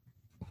about?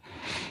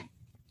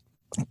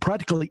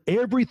 Practically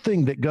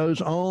everything that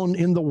goes on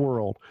in the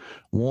world,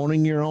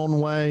 wanting your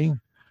own way,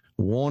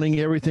 wanting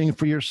everything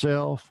for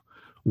yourself,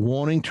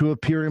 wanting to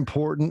appear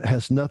important,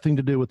 has nothing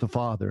to do with the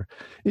Father.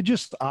 It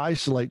just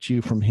isolates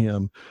you from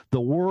him.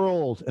 The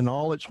world and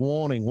all its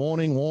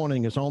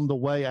wanting is on the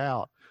way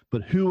out.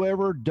 But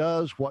whoever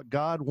does what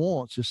God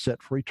wants is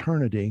set for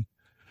eternity.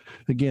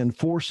 Again,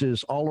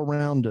 forces all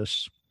around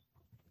us.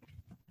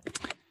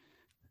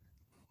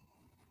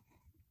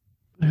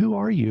 Who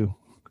are you?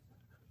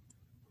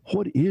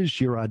 What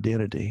is your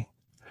identity?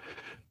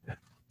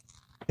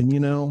 And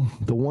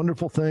the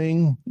wonderful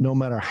thing, no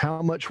matter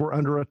how much we're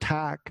under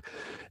attack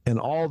and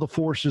all the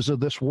forces of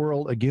this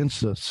world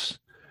against us,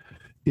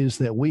 is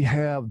that we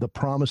have the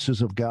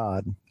promises of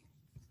God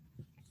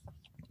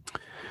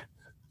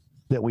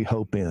that we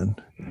hope in.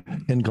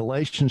 And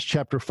Galatians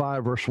chapter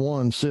 5, verse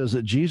 1 says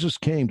that Jesus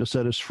came to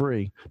set us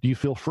free. Do you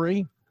feel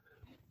free?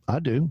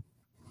 I do.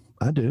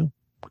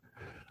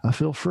 I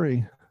feel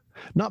free.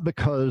 Not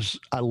because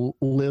I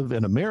live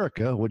in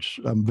America, which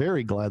I'm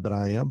very glad that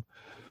I am,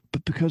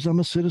 but because I'm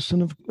a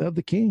citizen of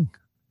the King.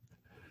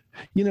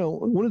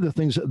 One of the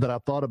things that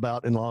I've thought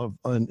about in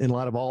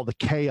light of all the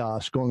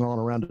chaos going on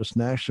around us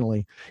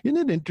nationally,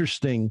 isn't it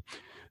interesting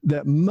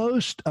that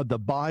most of the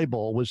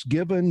Bible was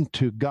given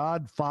to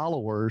God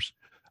followers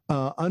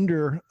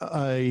under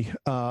a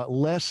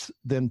less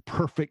than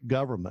perfect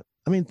government?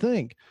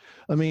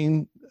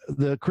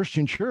 The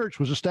Christian church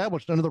was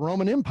established under the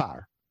Roman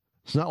Empire.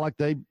 It's not like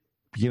they,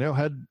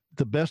 had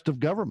the best of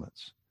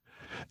governments.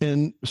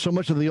 And so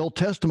much of the Old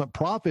Testament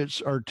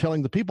prophets are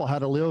telling the people how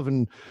to live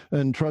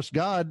and trust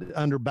God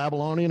under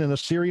Babylonian and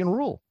Assyrian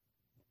rule.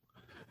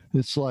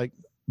 It's like,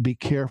 be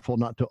careful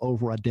not to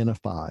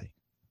over-identify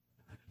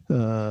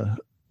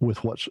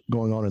with what's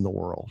going on in the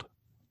world,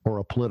 or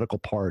a political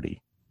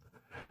party,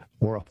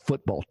 or a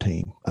football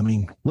team.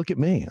 Look at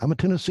me. I'm a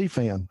Tennessee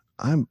fan.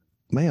 I'm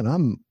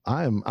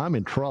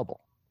in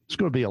trouble. It's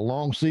going to be a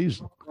long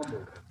season.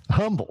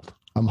 Humbled.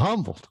 I'm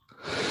humbled.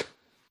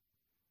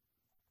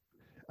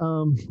 I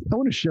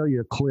want to show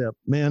you a clip,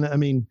 man.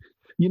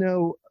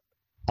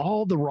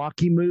 All the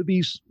Rocky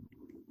movies,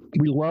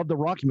 we love the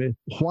Rocky movies.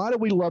 Why do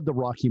we love the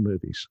Rocky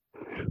movies?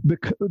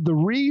 Because the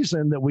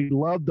reason that we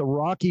love the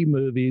Rocky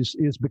movies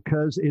is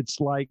because it's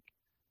like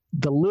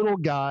the little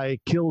guy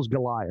kills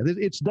Goliath.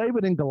 It's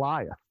David and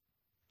Goliath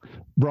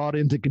brought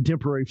into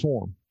contemporary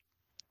form.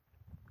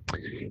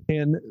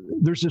 And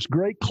there's this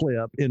great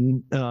clip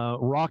in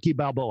Rocky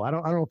Balboa. I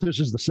don't know if this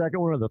is the second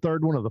one or the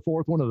third one or the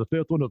fourth one or the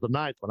fifth one or the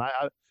ninth one.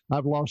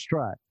 I've lost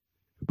track.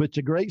 But it's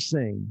a great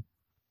scene.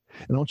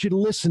 And I want you to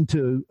listen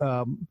to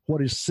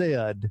what is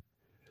said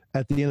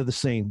at the end of the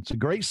scene. It's a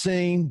great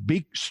scene.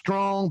 Be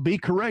strong, be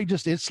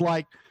courageous. It's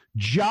like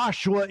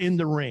Joshua in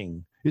the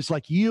ring. It's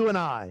like you and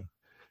I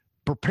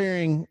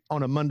preparing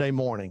on a Monday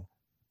morning.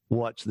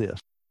 Watch this.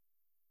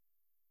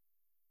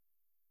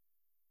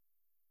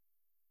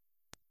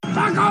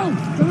 Taco,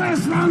 the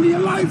last round of your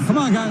life. Come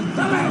on, guys.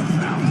 The last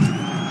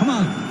round. Come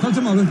on. Touch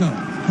him up. Let's go.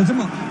 Touch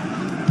him up.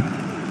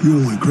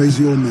 You one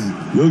crazy old man.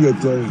 You'll get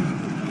thrown.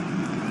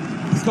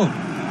 Let's go.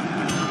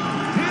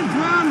 10th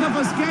round of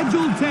a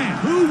scheduled 10.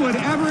 Who would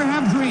ever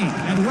have dreamed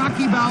that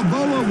Rocky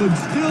Balboa would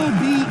still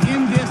be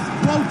in this,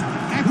 quote,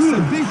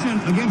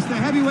 exhibition against the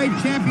heavyweight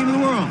champion of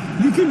the world?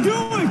 You can do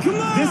it. Come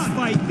on. This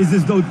fight is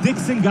as though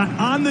Dixon got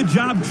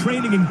on-the-job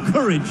training and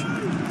courage.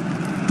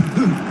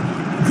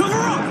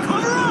 Cover up.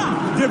 Cover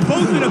up. They're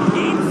both in a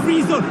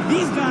pain-free zone.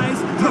 These guys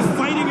are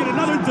fighting in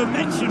another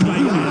dimension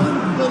right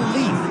now.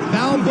 Unbelief.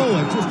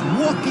 Balboa just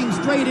walking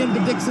straight into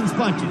Dixon's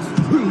punches.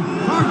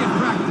 Target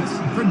practice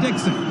for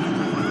Dixon.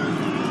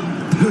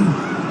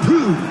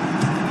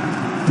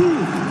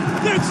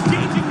 They're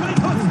exchanging right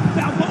hooks.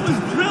 Balboa's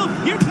drilled.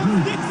 Here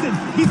comes Dixon.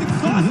 He's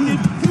exhausted.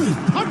 He's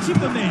just punching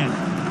the man.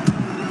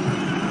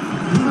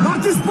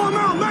 Knock this bum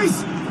out,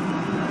 Mace.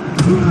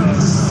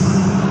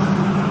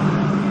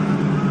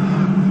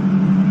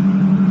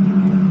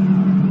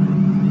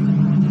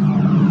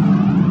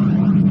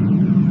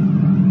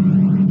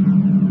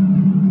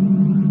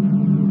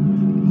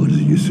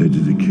 You said to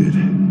the kid,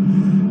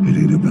 it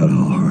ain't about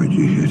how hard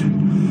you hit.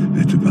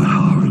 It's about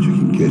how hard you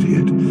can get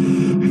hit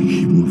and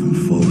keep moving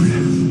forward.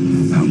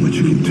 How much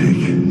you can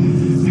take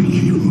and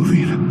keep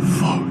moving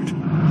forward.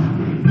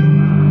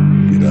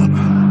 Get up.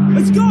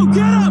 Let's go.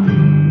 Get up.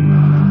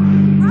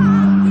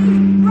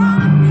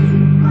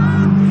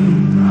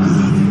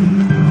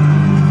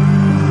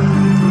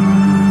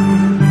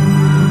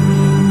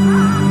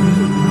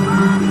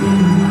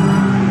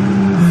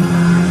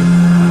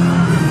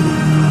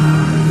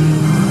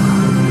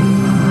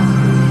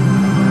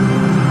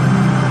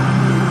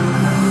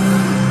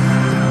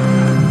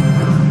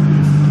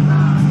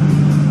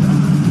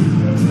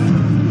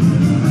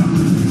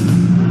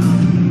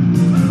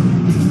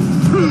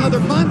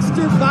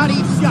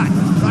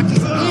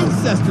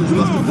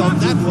 Must have felt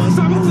that one.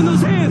 Stop moving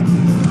those hands.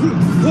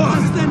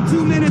 Less than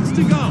 2 minutes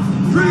to go.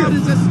 Crowd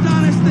is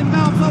astonished that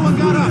Balboa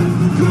got up.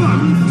 Come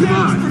on. Come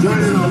on. Turn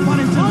it on.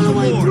 All the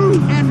way through.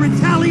 And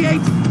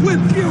retaliates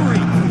with fury.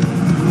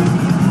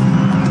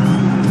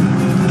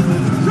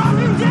 Drop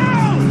him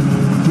down.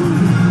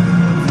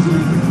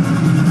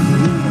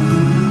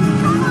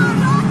 Come on,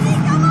 Rocky,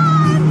 come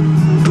on.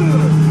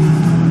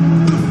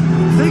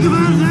 Think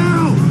about it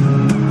now.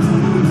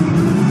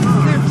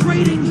 They're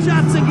trading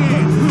shots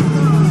again.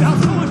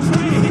 Balboa's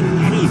trying to hit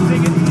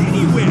anything and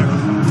anywhere.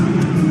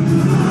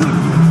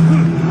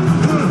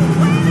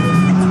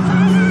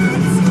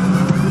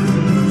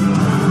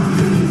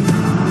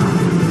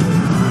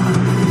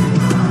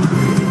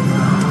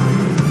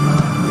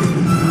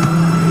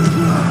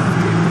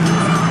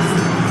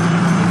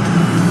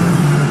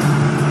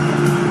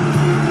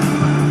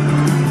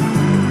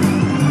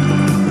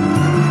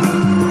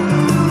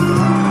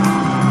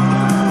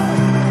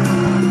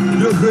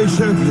 You're a great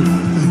champion.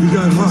 You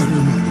got heart.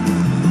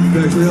 You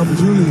actually helped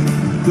us really.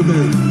 Good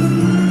man.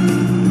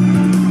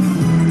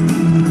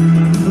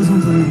 That's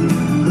unbelievable.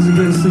 That's the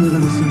greatest thing I've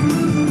ever seen.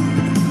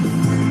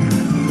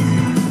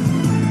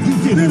 You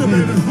did it,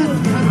 baby.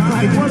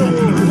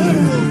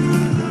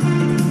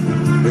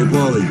 Hey,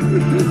 Paulie.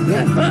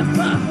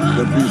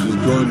 That beast is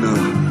gone now.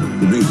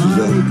 The beast is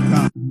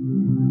out.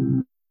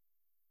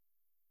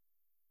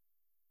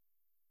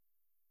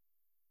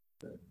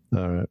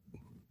 All right.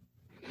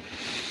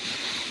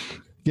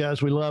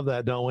 Guys, we love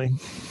that, don't we? I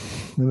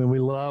mean, we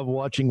love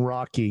watching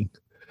Rocky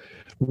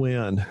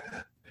win.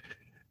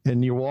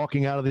 And you're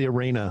walking out of the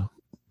arena,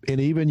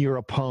 and even your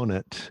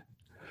opponent,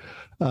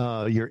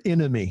 your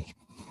enemy,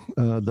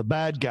 the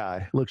bad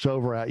guy, looks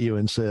over at you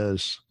and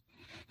says,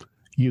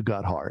 "You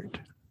got heart.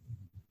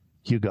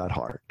 You got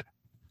heart.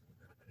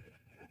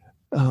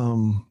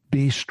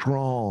 Be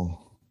strong.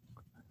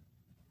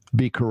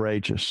 Be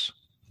courageous."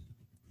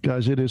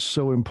 Guys, it is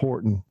so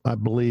important, I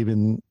believe,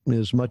 in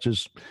as much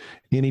as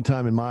any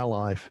time in my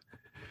life,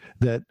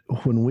 that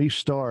when we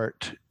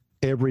start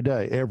every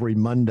day, every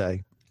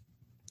Monday,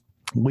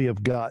 we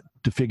have got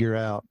to figure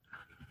out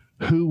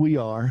who we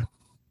are,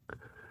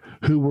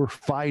 who we're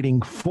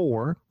fighting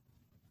for,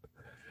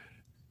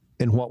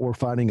 and what we're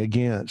fighting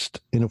against.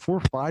 And if we're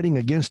fighting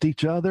against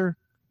each other,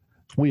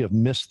 we have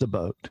missed the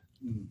boat.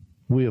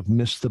 We have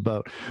missed the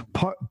boat.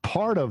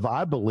 Part of,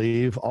 I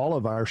believe, all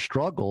of our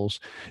struggles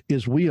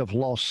is we have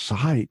lost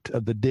sight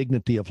of the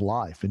dignity of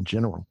life in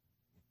general.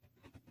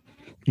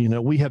 You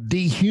know, we have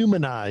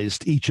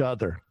dehumanized each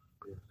other,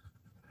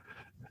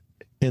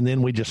 and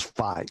then we just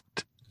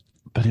fight.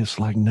 But it's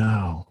like,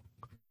 no,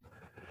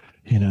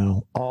 you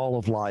know, all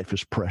of life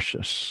is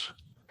precious.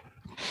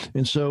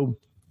 And so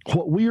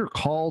what we are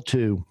called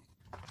to,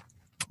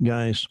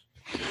 guys,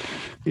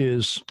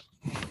 is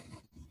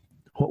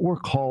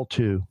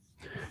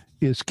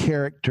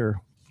character,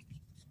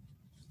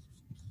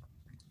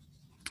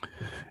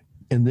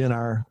 and then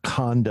our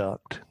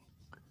conduct.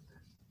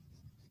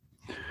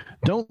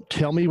 Don't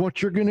tell me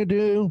what you're going to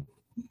do.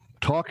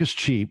 Talk is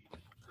cheap.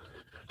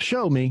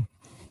 Show me.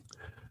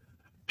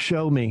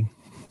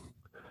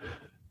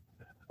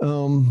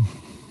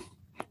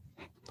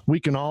 We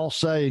can all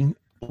say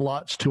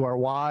lots to our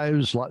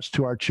wives, lots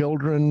to our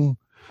children,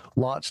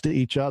 lots to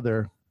each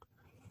other,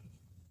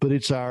 but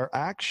it's our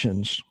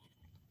actions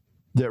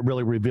that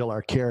really reveal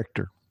our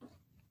character.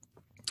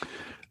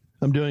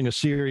 I'm doing a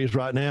series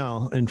right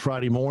now in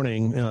Friday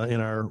morning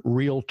in our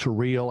Real to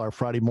Real, our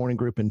Friday morning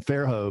group in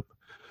Fairhope,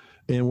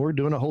 and we're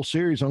doing a whole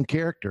series on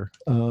character.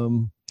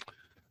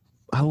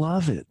 I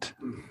love it.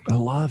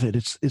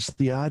 It's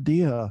the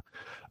idea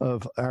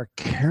of our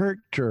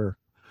character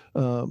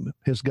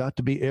has got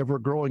to be ever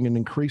growing and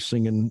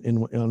increasing.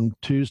 And on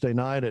Tuesday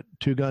night at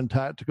Two Gun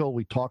Tactical,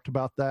 we talked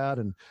about that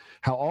and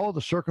how all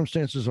the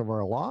circumstances of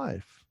our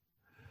life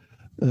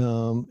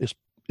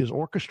is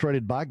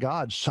orchestrated by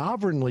God,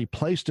 sovereignly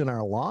placed in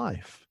our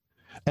life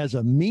as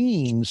a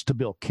means to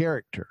build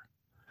character,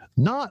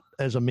 not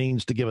as a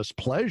means to give us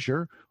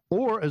pleasure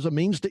or as a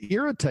means to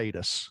irritate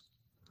us,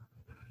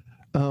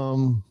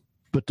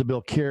 but to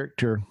build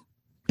character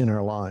in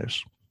our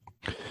lives.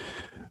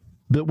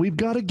 But we've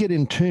got to get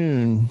in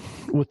tune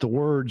with the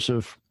words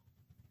of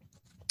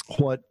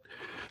what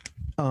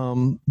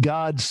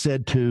God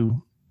said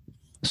to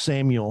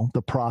Samuel,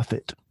 the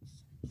prophet,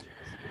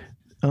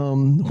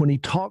 when he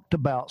talked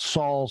about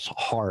Saul's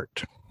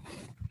heart,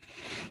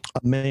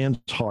 a man's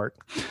heart.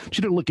 I want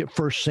you to look at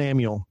 1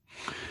 Samuel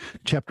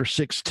chapter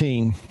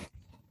 16,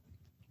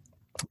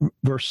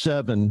 verse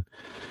 7.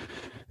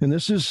 And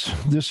this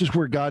is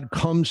where God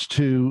comes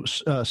to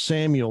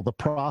Samuel, the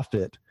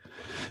prophet,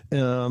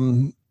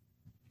 and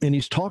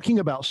he's talking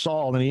about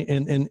Saul,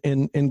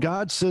 and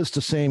God says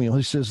to Samuel,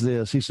 he says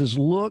this, he says,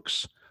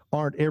 looks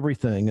aren't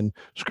everything. And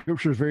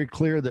scripture is very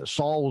clear that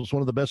Saul was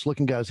one of the best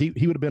looking guys. He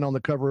would have been on the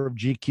cover of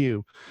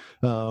GQ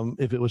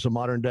if it was a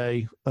modern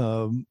day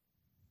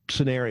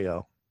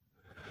scenario.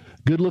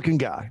 Good looking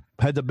guy,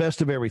 had the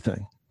best of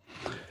everything.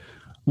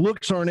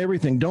 Looks aren't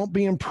everything. Don't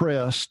be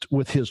impressed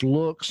with his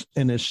looks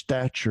and his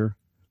stature.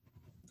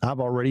 I've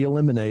already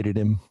eliminated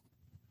him.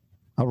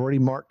 I've already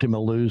marked him a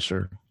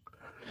loser.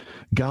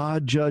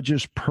 God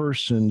judges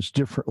persons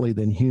differently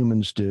than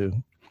humans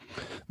do.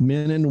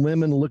 Men and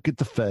women look at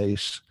the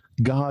face.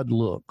 God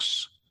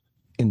looks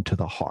into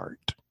the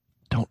heart.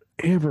 Don't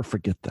ever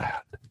forget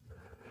that.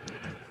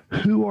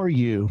 Who are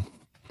you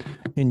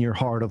in your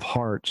heart of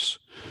hearts?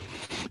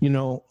 You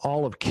know,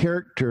 all of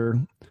character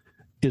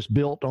is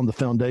built on the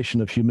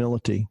foundation of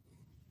humility.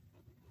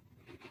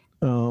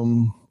 A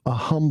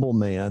humble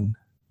man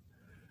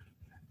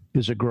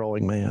is a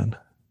growing man,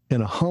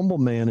 and a humble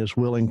man is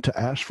willing to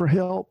ask for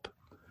help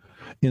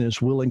and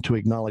is willing to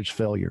acknowledge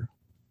failure.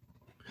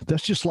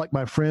 That's just like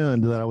my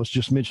friend that I was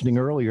just mentioning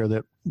earlier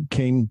that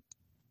came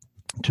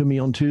to me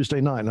on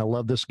Tuesday night. And I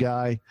love this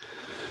guy,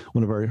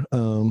 one of our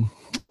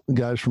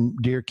guys from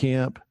Deer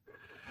Camp,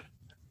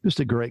 just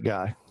a great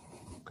guy.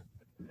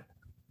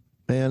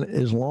 And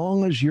as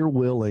long as you're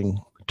willing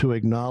to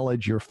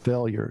acknowledge your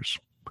failures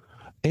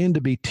and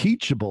to be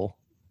teachable,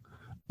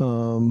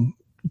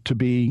 to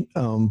be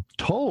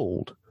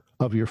told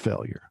of your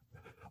failure,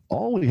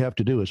 all we have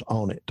to do is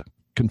own it,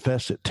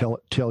 confess it,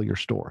 tell your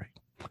story,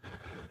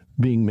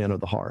 being men of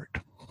the heart.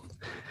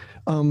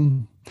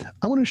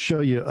 I want to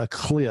show you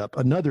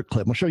another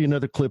clip. I'll show you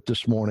another clip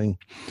this morning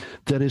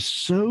that is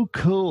so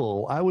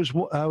cool. I was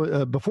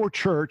before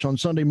church on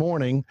Sunday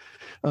morning.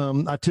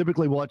 I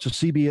typically watch the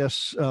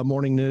CBS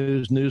Morning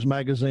News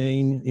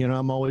magazine. You know,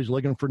 I'm always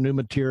looking for new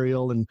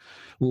material and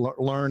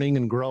learning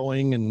and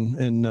growing.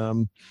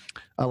 And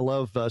I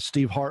love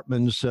Steve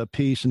Hartman's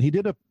piece. And he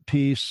did a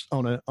piece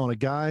on a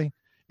guy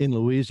in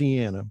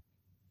Louisiana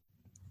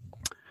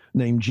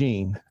named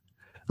Gene.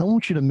 I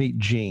want you to meet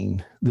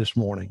Gene this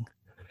morning.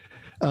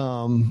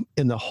 And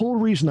the whole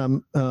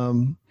reason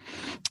I'm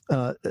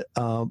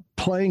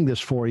playing this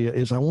for you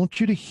is I want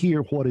you to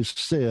hear what is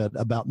said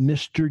about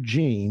Mr.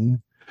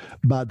 Gene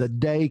by the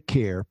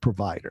daycare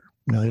provider.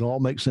 Now, it'll all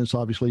make sense,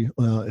 obviously,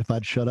 if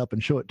I'd shut up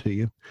and show it to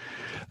you.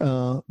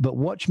 But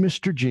watch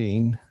Mr.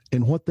 Gene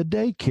and what the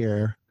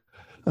daycare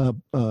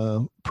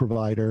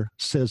provider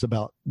says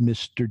about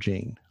Mr.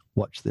 Gene.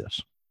 Watch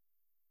this.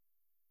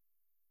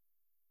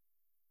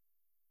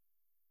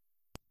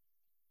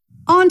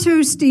 On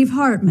to Steve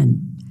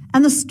Hartman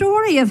and the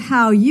story of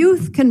how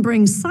youth can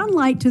bring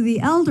sunlight to the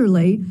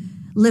elderly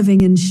living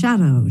in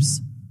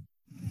shadows.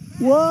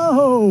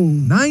 Whoa!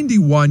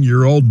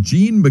 91-year-old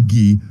Gene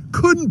McGee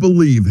couldn't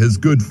believe his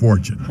good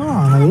fortune.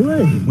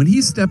 Golly. When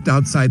he stepped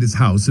outside his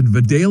house in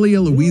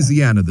Vidalia,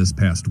 Louisiana this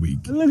past week,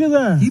 Look at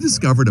that. he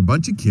discovered a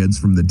bunch of kids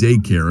from the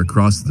daycare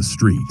across the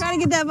street, Try to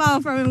get that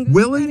ball from him.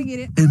 willing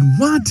and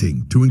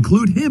wanting to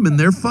include him in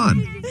their fun.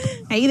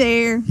 Hey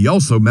there. He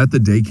also met the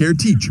daycare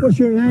teacher, What's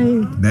your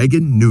name?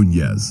 Megan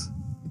Nunez.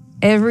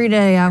 Every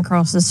day I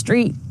cross the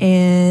street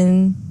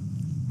and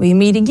we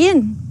meet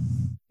again.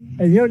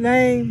 And your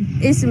name?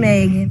 It's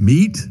Megan.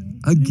 Meet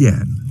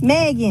again.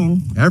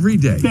 Megan. Every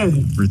day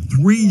for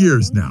 3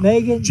 years now,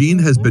 Megan? Gene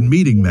has been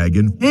meeting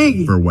Megan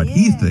Megan. for what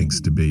he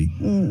thinks to be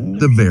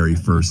the very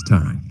first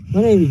time.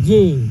 My name is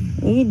Gene.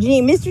 You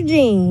Gene, Mr.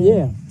 Gene.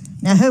 Yeah.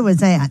 Now who was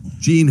that?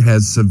 Gene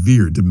has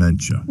severe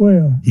dementia.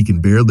 Well, He can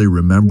barely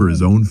remember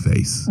his own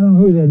face. I don't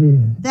know who that is.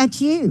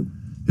 That's you.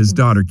 His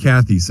daughter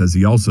Kathy says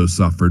he also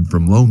suffered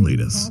from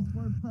loneliness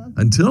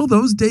until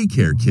those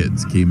daycare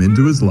kids came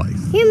into his life.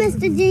 Here,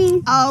 Mr.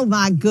 Gene. Oh,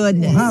 my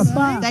goodness. High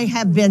five. They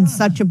have been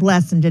such a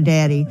blessing to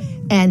Daddy,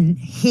 and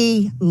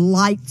he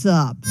lights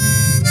up.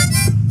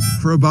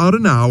 For about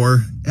an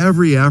hour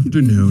every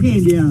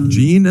afternoon,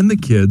 Gene and the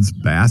kids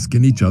bask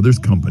in each other's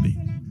company.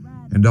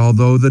 And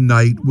although the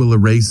night will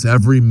erase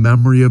every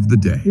memory of the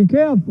day, Be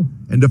careful.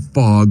 and a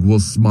fog will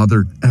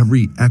smother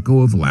every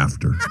echo of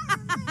laughter,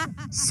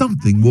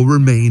 something will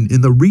remain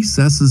in the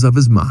recesses of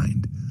his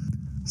mind.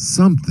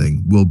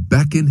 Something will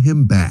beckon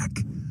him back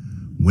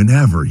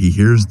whenever he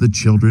hears the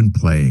children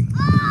playing.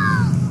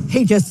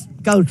 He just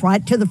goes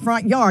right to the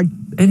front yard.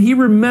 And he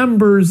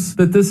remembers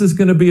that this is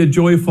going to be a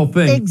joyful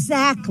thing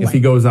Exactly. if he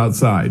goes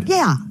outside,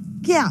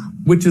 Yeah,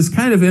 which is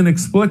kind of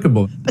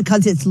inexplicable.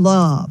 because it's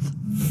love.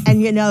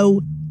 And, you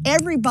know,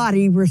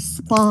 everybody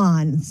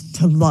responds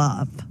to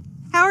love.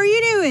 How are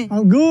you doing?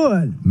 I'm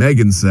good.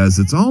 Megan says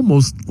it's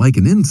almost like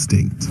an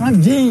instinct.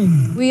 I'm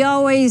Gene. We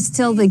always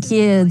tell the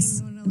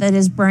kids that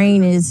his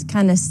brain is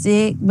kind of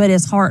sick, but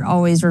his heart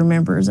always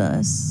remembers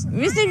us.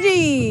 Mr.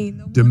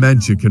 Gene.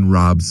 Dementia can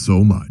rob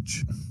so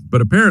much,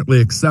 but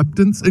apparently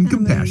acceptance and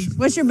compassion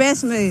What's your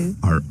best move?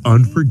 are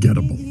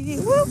unforgettable.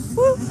 Whoop,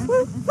 whoop,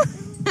 whoop.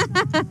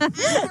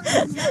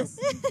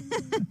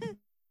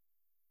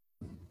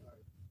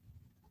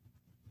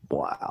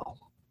 Wow.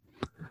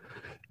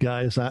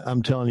 Guys,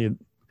 I'm telling you,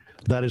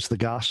 that is the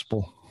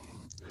gospel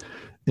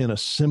in a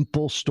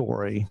simple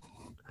story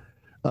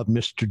of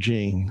Mr.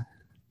 Gene.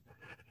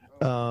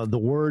 The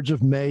words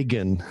of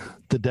Megan,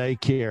 the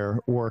daycare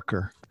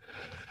worker.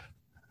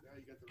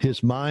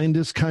 His mind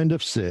is kind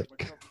of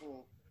sick,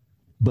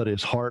 but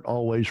his heart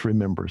always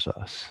remembers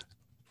us.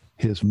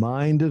 His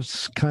mind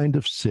is kind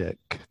of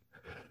sick,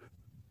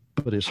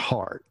 but his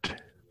heart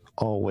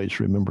always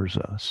remembers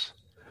us.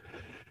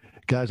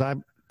 Guys, I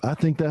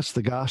think that's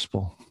the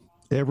gospel.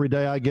 Every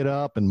day I get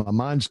up and my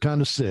mind's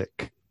kind of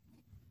sick,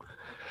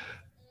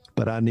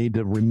 but I need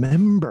to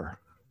remember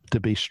to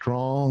be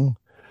strong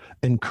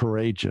and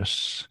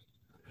courageous.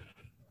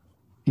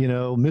 You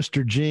know,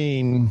 Mr.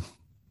 Gene,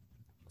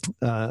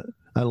 I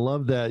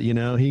love that. You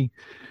know, he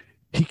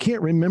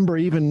can't remember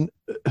even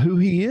who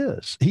he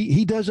is.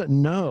 He doesn't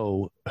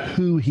know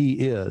who he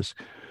is,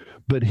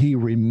 but he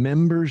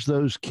remembers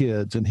those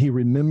kids, and he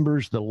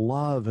remembers the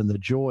love and the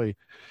joy,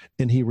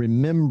 and he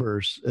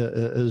remembers,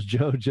 as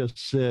Joe just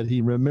said,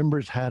 he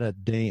remembers how to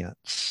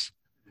dance.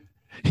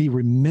 He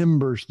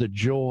remembers the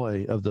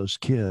joy of those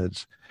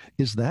kids.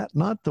 Is that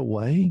not the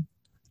way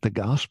the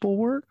gospel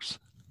works?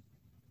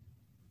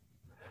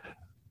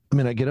 I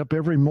mean, I get up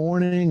every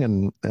morning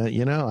and,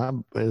 you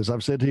know, as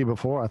I've said to you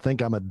before, I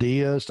think I'm a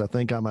deist. I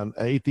think I'm an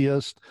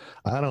atheist.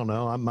 I don't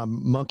know. My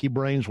monkey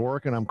brain's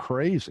working. I'm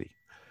crazy.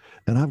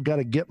 And I've got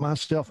to get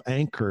myself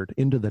anchored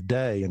into the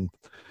day and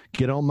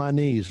get on my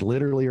knees,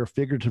 literally or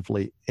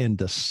figuratively, and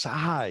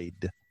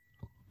decide.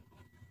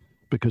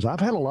 Because I've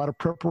had a lot of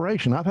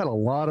preparation. I've had a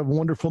lot of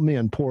wonderful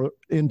men pour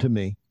into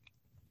me.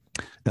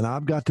 And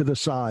I've got to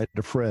decide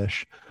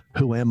afresh,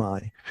 who am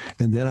I?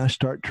 And then I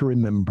start to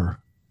remember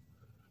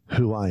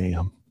who I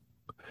am.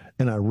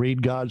 And I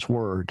read God's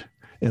word,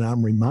 and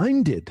I'm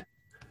reminded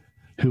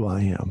who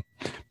I am.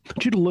 I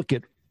want you to look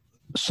at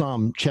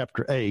Psalm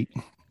chapter 8,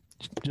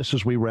 just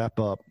as we wrap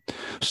up.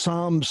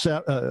 Psalm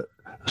chapter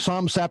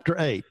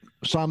 8.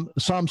 Psalm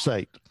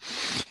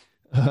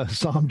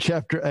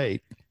chapter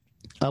 8.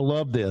 I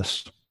love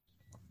this.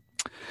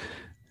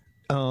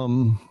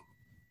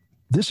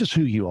 This is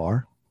who you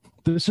are.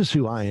 This is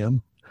who I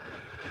am.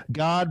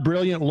 God,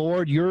 brilliant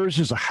Lord, yours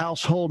is a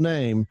household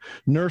name.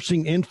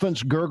 Nursing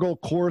infants gurgle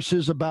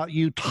choruses about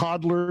you.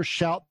 Toddlers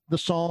shout the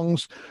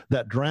songs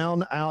that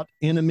drown out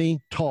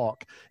enemy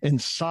talk and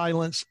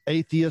silence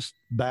atheist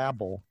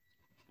babble.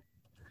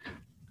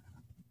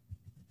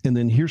 And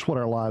then here's what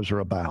our lives are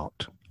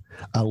about.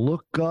 I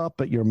look up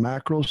at your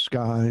macro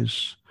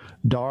skies,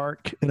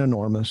 dark and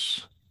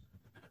enormous,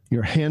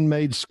 your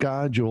handmade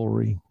sky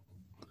jewelry,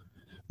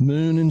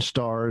 moon and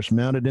stars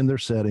mounted in their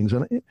settings.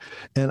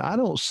 And I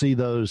don't see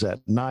those at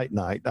night.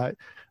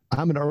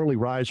 I'm an early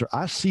riser.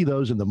 I see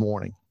those in the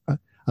morning.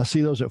 I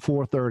see those at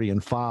 4:30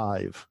 and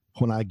 5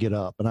 when I get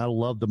up, and I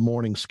love the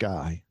morning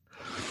sky.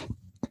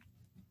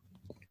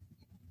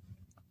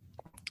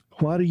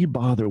 Why do you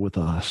bother with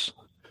us?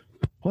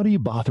 Why do you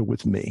bother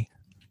with me?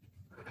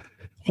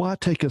 Why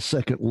take a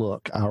second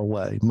look our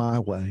way, my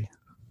way?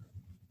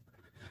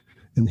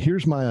 And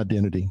here's my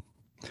identity.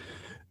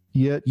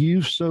 Yet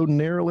you've so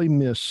narrowly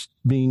missed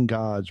being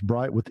God's,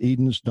 bright with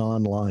Eden's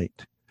dawn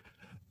light.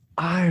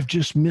 I've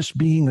just missed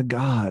being a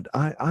God.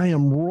 I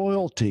am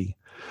royalty.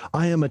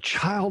 I am a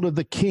child of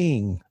the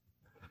King.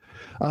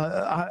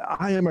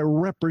 I am a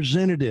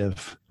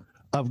representative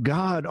of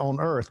God on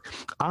earth.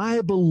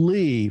 I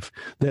believe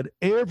that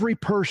every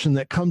person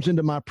that comes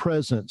into my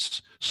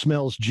presence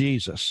smells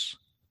Jesus.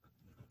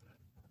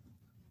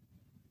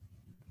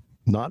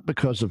 Not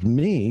because of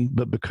me,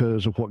 but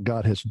because of what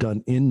God has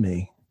done in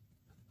me.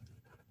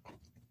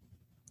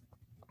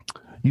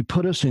 You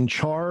put us in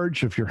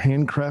charge of your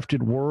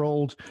handcrafted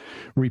world,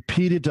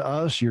 repeated to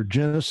us your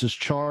Genesis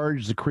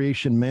charge, the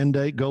creation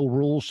mandate, go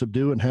rule,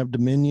 subdue, and have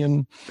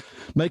dominion.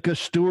 Make us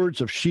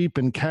stewards of sheep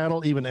and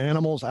cattle, even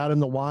animals out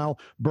in the wild,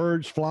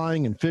 birds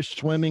flying and fish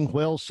swimming,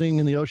 whales singing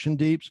in the ocean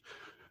deeps.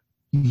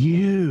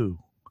 You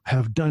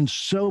have done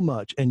so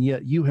much, and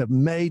yet you have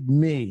made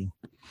me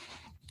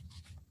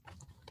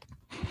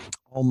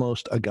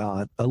almost a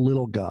God, a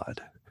little God.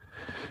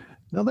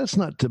 Now, that's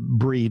not to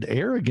breed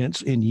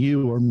arrogance in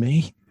you or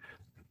me.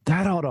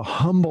 That ought to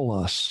humble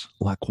us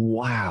like,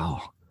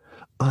 wow,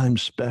 I'm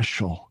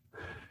special.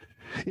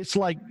 It's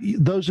like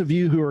those of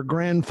you who are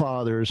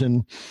grandfathers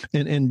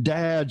and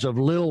dads of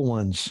little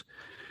ones.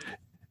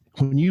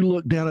 When you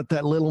look down at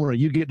that little one, or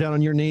you get down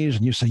on your knees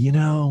and you say, you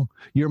know,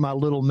 you're my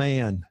little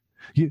man.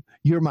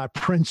 You're my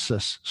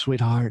princess,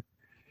 sweetheart.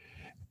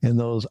 And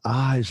those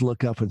eyes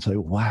look up and say,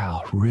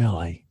 wow,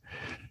 really?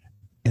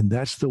 And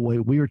that's the way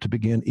we are to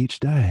begin each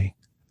day.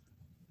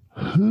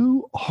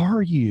 Who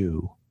are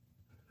you?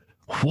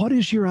 What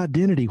is your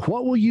identity?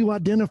 What will you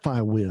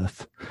identify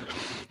with?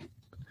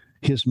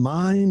 His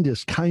mind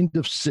is kind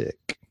of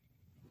sick,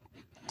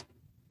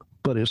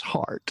 but his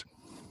heart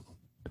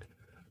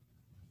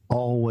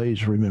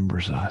always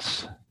remembers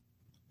us.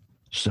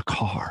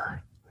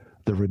 Sakar,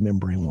 the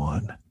remembering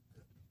one.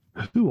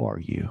 Who are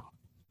you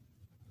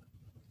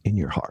in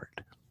your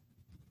heart?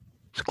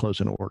 Let's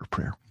close in a word of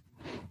prayer.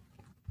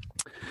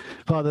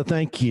 Father,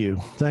 thank you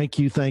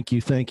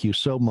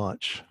so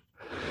much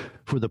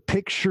for the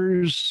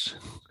pictures,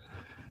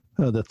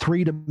 the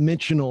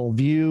three-dimensional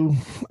view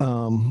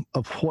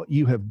of what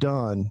you have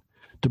done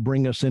to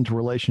bring us into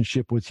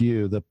relationship with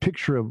you. The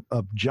picture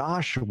of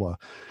Joshua,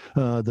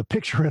 the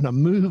picture in a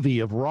movie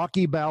of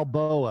Rocky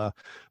Balboa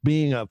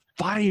being a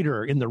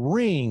fighter in the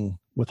ring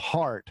with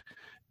heart.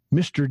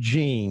 Mr.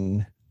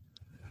 Gene,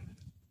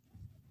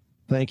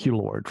 thank you,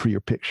 Lord, for your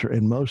picture.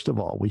 And most of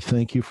all, we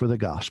thank you for the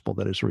gospel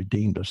that has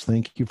redeemed us.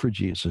 Thank you for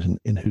Jesus,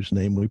 in whose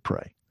name we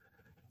pray.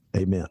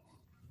 Amen.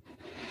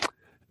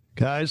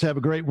 Guys, have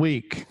a great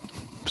week.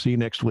 See you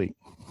next week.